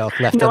almond milk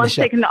left no on the one's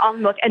shelf. taking the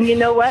almond milk. And you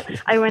know what?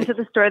 I went to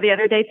the store the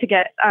other day to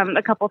get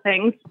a couple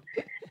things.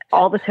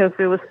 All the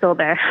tofu was still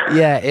there.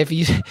 Yeah, if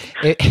you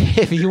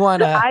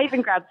want to, I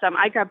even grabbed some.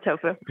 I grabbed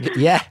tofu.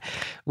 Yeah,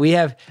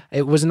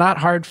 it was not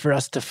hard for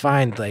us to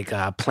find like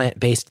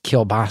plant-based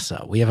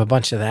kielbasa. We have a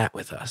bunch of that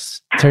with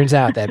us. Turns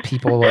out that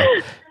people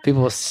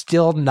will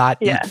still not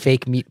eat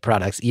fake meat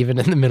products even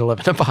in the middle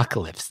of an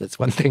apocalypse. That's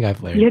one thing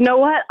I've learned. You know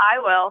what?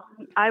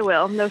 I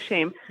will. No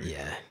shame.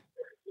 Yeah.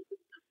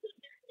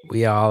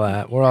 We'll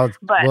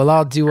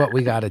all do what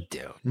we got to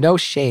do. No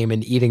shame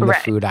in eating the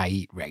food I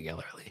eat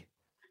regularly.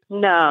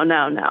 No.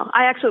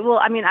 I actually,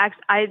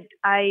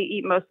 I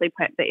eat mostly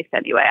plant-based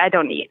anyway. I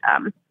don't eat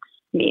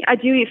meat. I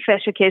do eat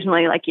fish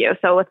occasionally like you.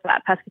 So what's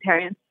that,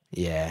 pescatarian?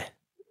 Yeah,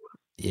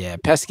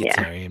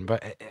 pescatarian. Yeah.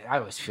 But I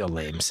always feel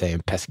lame saying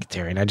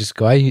pescatarian. I just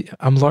go,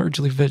 I'm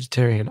largely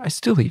vegetarian. I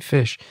still eat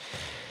fish.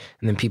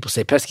 And then people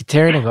say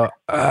pescatarian. I go,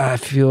 I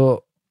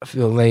feel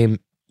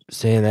lame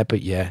saying that,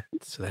 but yeah,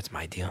 so that's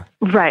my deal.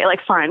 Right, like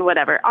fine,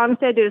 whatever.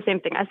 Honestly, I do the same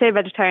thing. I say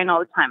vegetarian all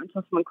the time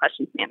until someone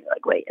questions me and they're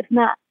like, wait, isn't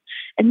that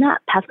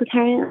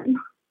pescatarian?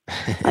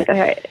 Like,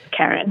 okay,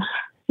 Karen.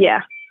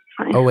 Yeah,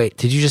 fine. Oh, wait,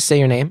 did you just say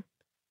your name?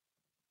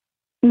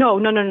 No.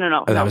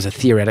 Oh, that was a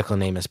theoretical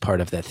name as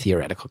part of that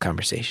theoretical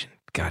conversation.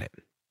 Got it.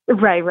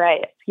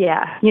 Right.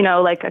 Yeah,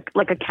 like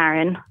a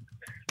Karen.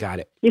 Got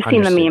it. You've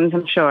seen the memes,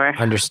 I'm sure.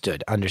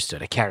 Understood.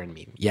 A Karen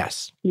meme.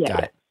 Yes. Yeah.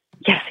 Got it.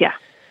 Yes, yeah.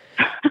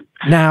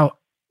 Now,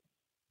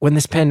 when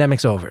this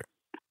pandemic's over,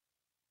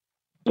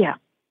 you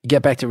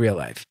get back to real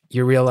life.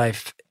 Your real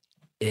life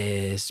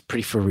is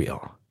pretty for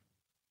real.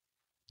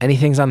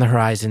 Anything on the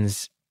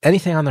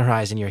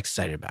horizon you're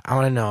excited about? I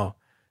want to know,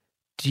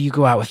 do you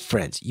go out with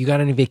friends? You got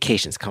any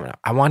vacations coming up?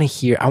 I want to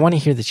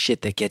hear the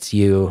shit that gets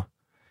you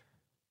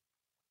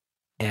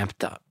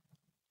amped up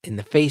in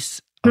the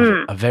face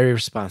of a very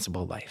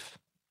responsible life.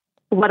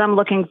 What I'm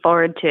looking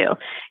forward to.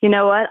 You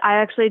know what? I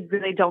actually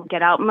really don't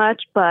get out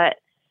much, but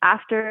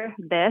after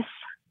this,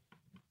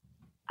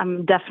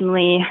 I'm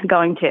definitely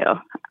going to.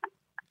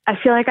 I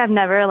feel like I've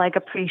never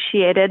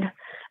appreciated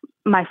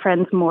my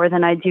friends more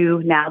than I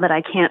do now that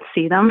I can't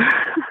see them.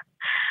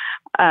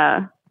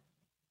 A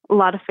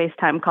lot of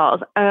FaceTime calls.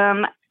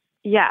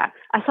 Yeah,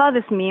 I saw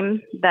this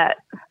meme that,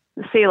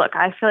 see, look,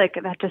 I feel like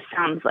that just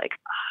sounds like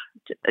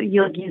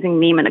you're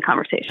using meme in a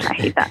conversation. I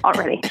hate that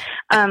already.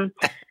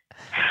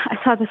 I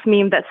saw this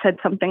meme that said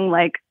something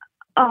like,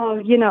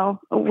 oh,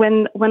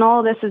 when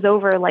all this is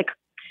over,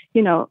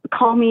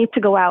 call me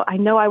to go out. I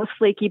know I was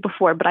flaky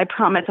before, but I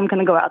promise I'm going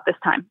to go out this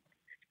time.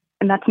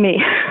 And that's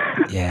me.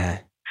 Yeah.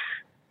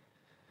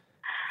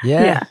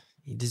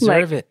 You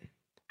deserve it.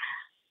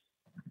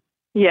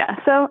 Yeah.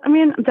 So, I'm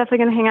definitely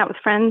going to hang out with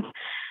friends.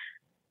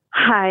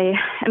 I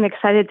am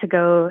excited to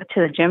go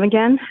to the gym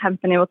again.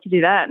 Haven't been able to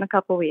do that in a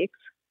couple weeks.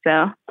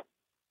 So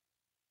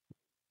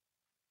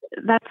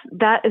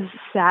that is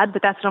sad,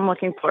 but that's what I'm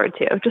looking forward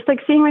to. Just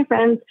seeing my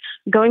friends,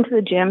 going to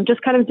the gym,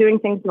 just kind of doing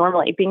things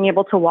normally, being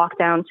able to walk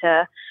down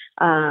to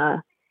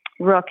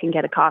Rook and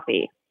get a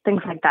coffee,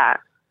 things like that.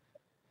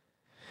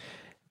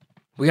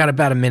 We got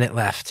about a minute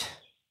left.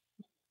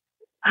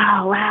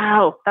 Oh,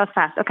 wow. That was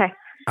fast. Okay.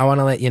 I want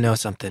to let you know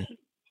something.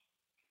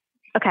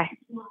 Okay.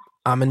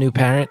 I'm a new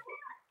parent,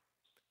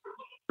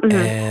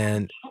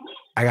 and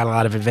I got a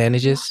lot of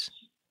advantages.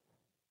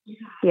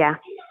 Yeah.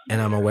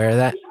 And I'm aware of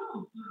that.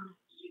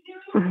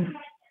 Mm-hmm.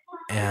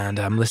 And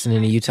I'm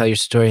listening to you tell your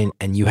story,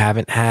 and you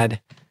haven't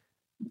had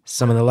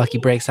some of the lucky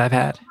breaks I've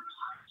had,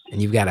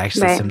 and you've got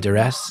actually some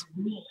duress.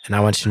 And I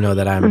want you to know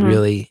that I'm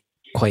really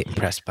quite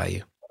impressed by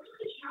you.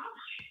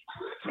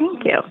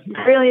 Thank you.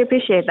 I really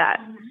appreciate that.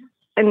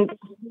 And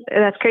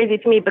that's crazy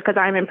to me because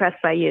I'm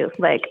impressed by you.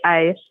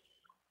 I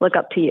look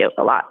up to you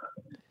a lot.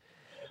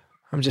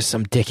 I'm just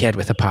some dickhead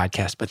with a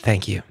podcast, but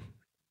thank you.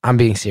 I'm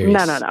being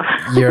serious. No.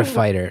 You're a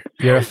fighter.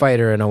 You're a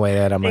fighter in a way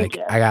that I'm Thank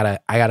you. I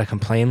gotta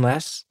complain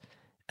less,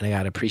 and I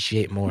gotta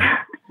appreciate more,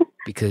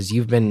 because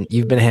you've been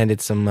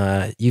handed some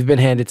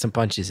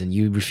punches and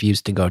you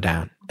refuse to go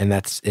down, and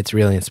it's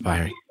really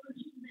inspiring.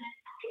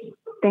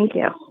 Thank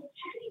you.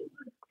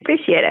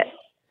 Appreciate it.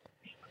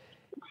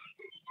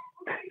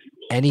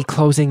 Any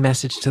closing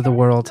message to the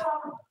world,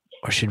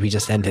 or should we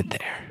just end it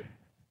there?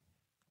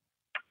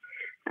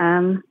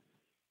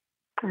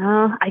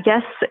 I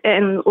guess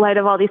in light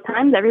of all these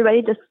times,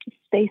 everybody just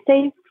stay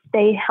safe,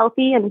 stay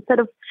healthy, and instead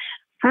of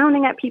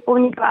frowning at people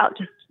when you go out,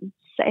 just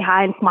say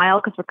hi and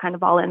smile because we're kind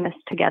of all in this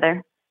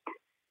together.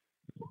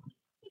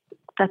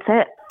 That's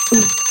it.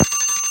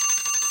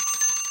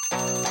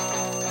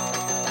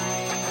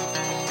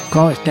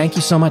 Caller, thank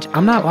you so much.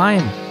 I'm not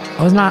lying.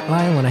 I was not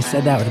lying when I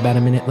said that with about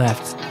a minute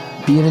left.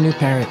 Being a new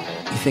parent,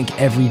 you think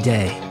every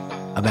day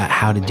about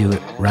how to do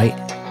it right,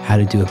 how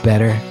to do it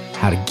better,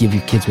 how to give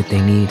your kids what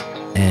they need.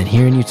 And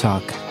hearing you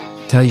talk,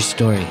 tell your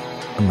story,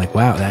 I'm like,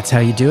 wow, that's how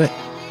you do it.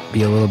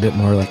 Be a little bit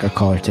more like our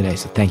caller today.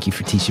 So thank you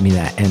for teaching me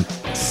that. And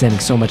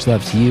sending so much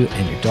love to you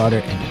and your daughter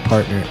and your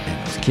partner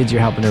and those kids you're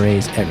helping to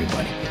raise,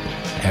 everybody.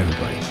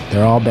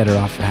 They're all better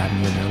off for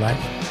having you in their life.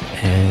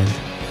 And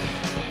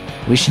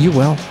wish you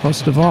well,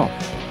 most of all.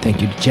 Thank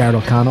you to Jared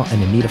O'Connell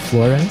and Anita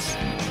Flores,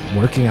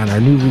 working on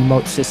our new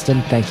remote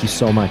system. Thank you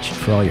so much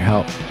for all your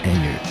help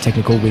and your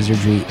technical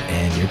wizardry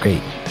and your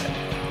great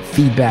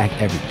feedback,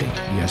 everything.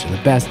 You guys are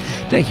the best.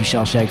 Thank you,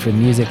 Shellshag, for the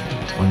music.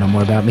 Want to know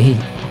more about me?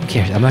 Who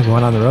cares? I'm not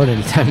going on the road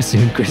anytime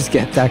soon.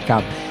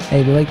 ChrisGeth.com. Hey,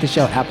 if you like the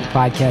show, Apple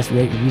Podcasts,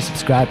 rate, review,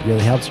 subscribe. It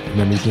really helps.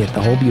 Remember, you can get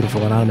the whole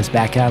Beautiful Anonymous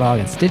back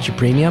catalog and Stitcher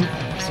Premium.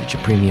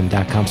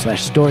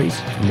 StitcherPremium.com/stories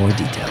for more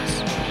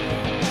details.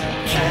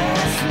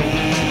 Kiss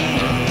me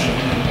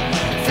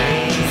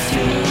face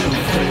to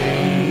face.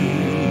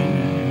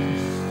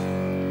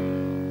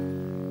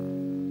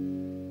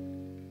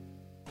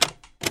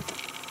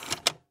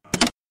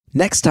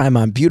 Next time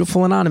on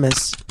Beautiful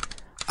Anonymous,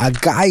 a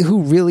guy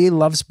who really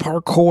loves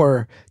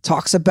parkour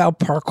talks about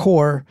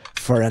parkour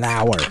for an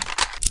hour.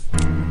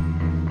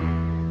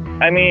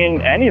 I mean,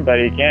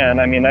 anybody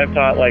can. I mean, I've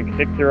taught like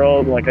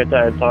 6-year-olds, like I said,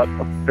 I taught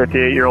a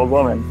 58-year-old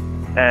woman.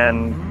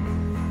 And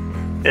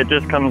it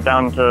just comes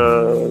down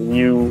to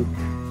you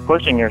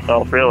pushing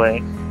yourself,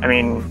 really. I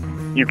mean,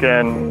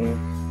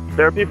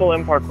 there are people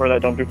in parkour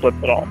that don't do flips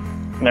at all.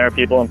 And there are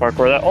people in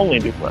parkour that only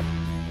do flips.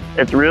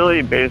 It's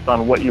really based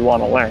on what you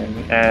want to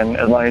learn. And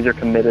as long as you're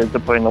committed to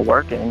putting the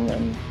work in,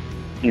 then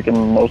you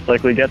can most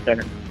likely get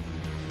there.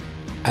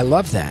 I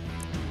love that.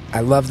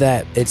 I love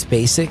that it's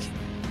basic,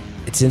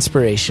 it's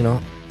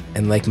inspirational,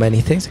 and like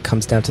many things, it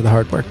comes down to the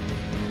hard work.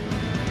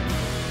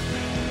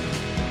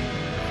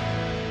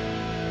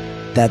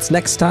 That's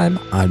next time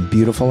on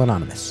Beautiful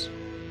Anonymous.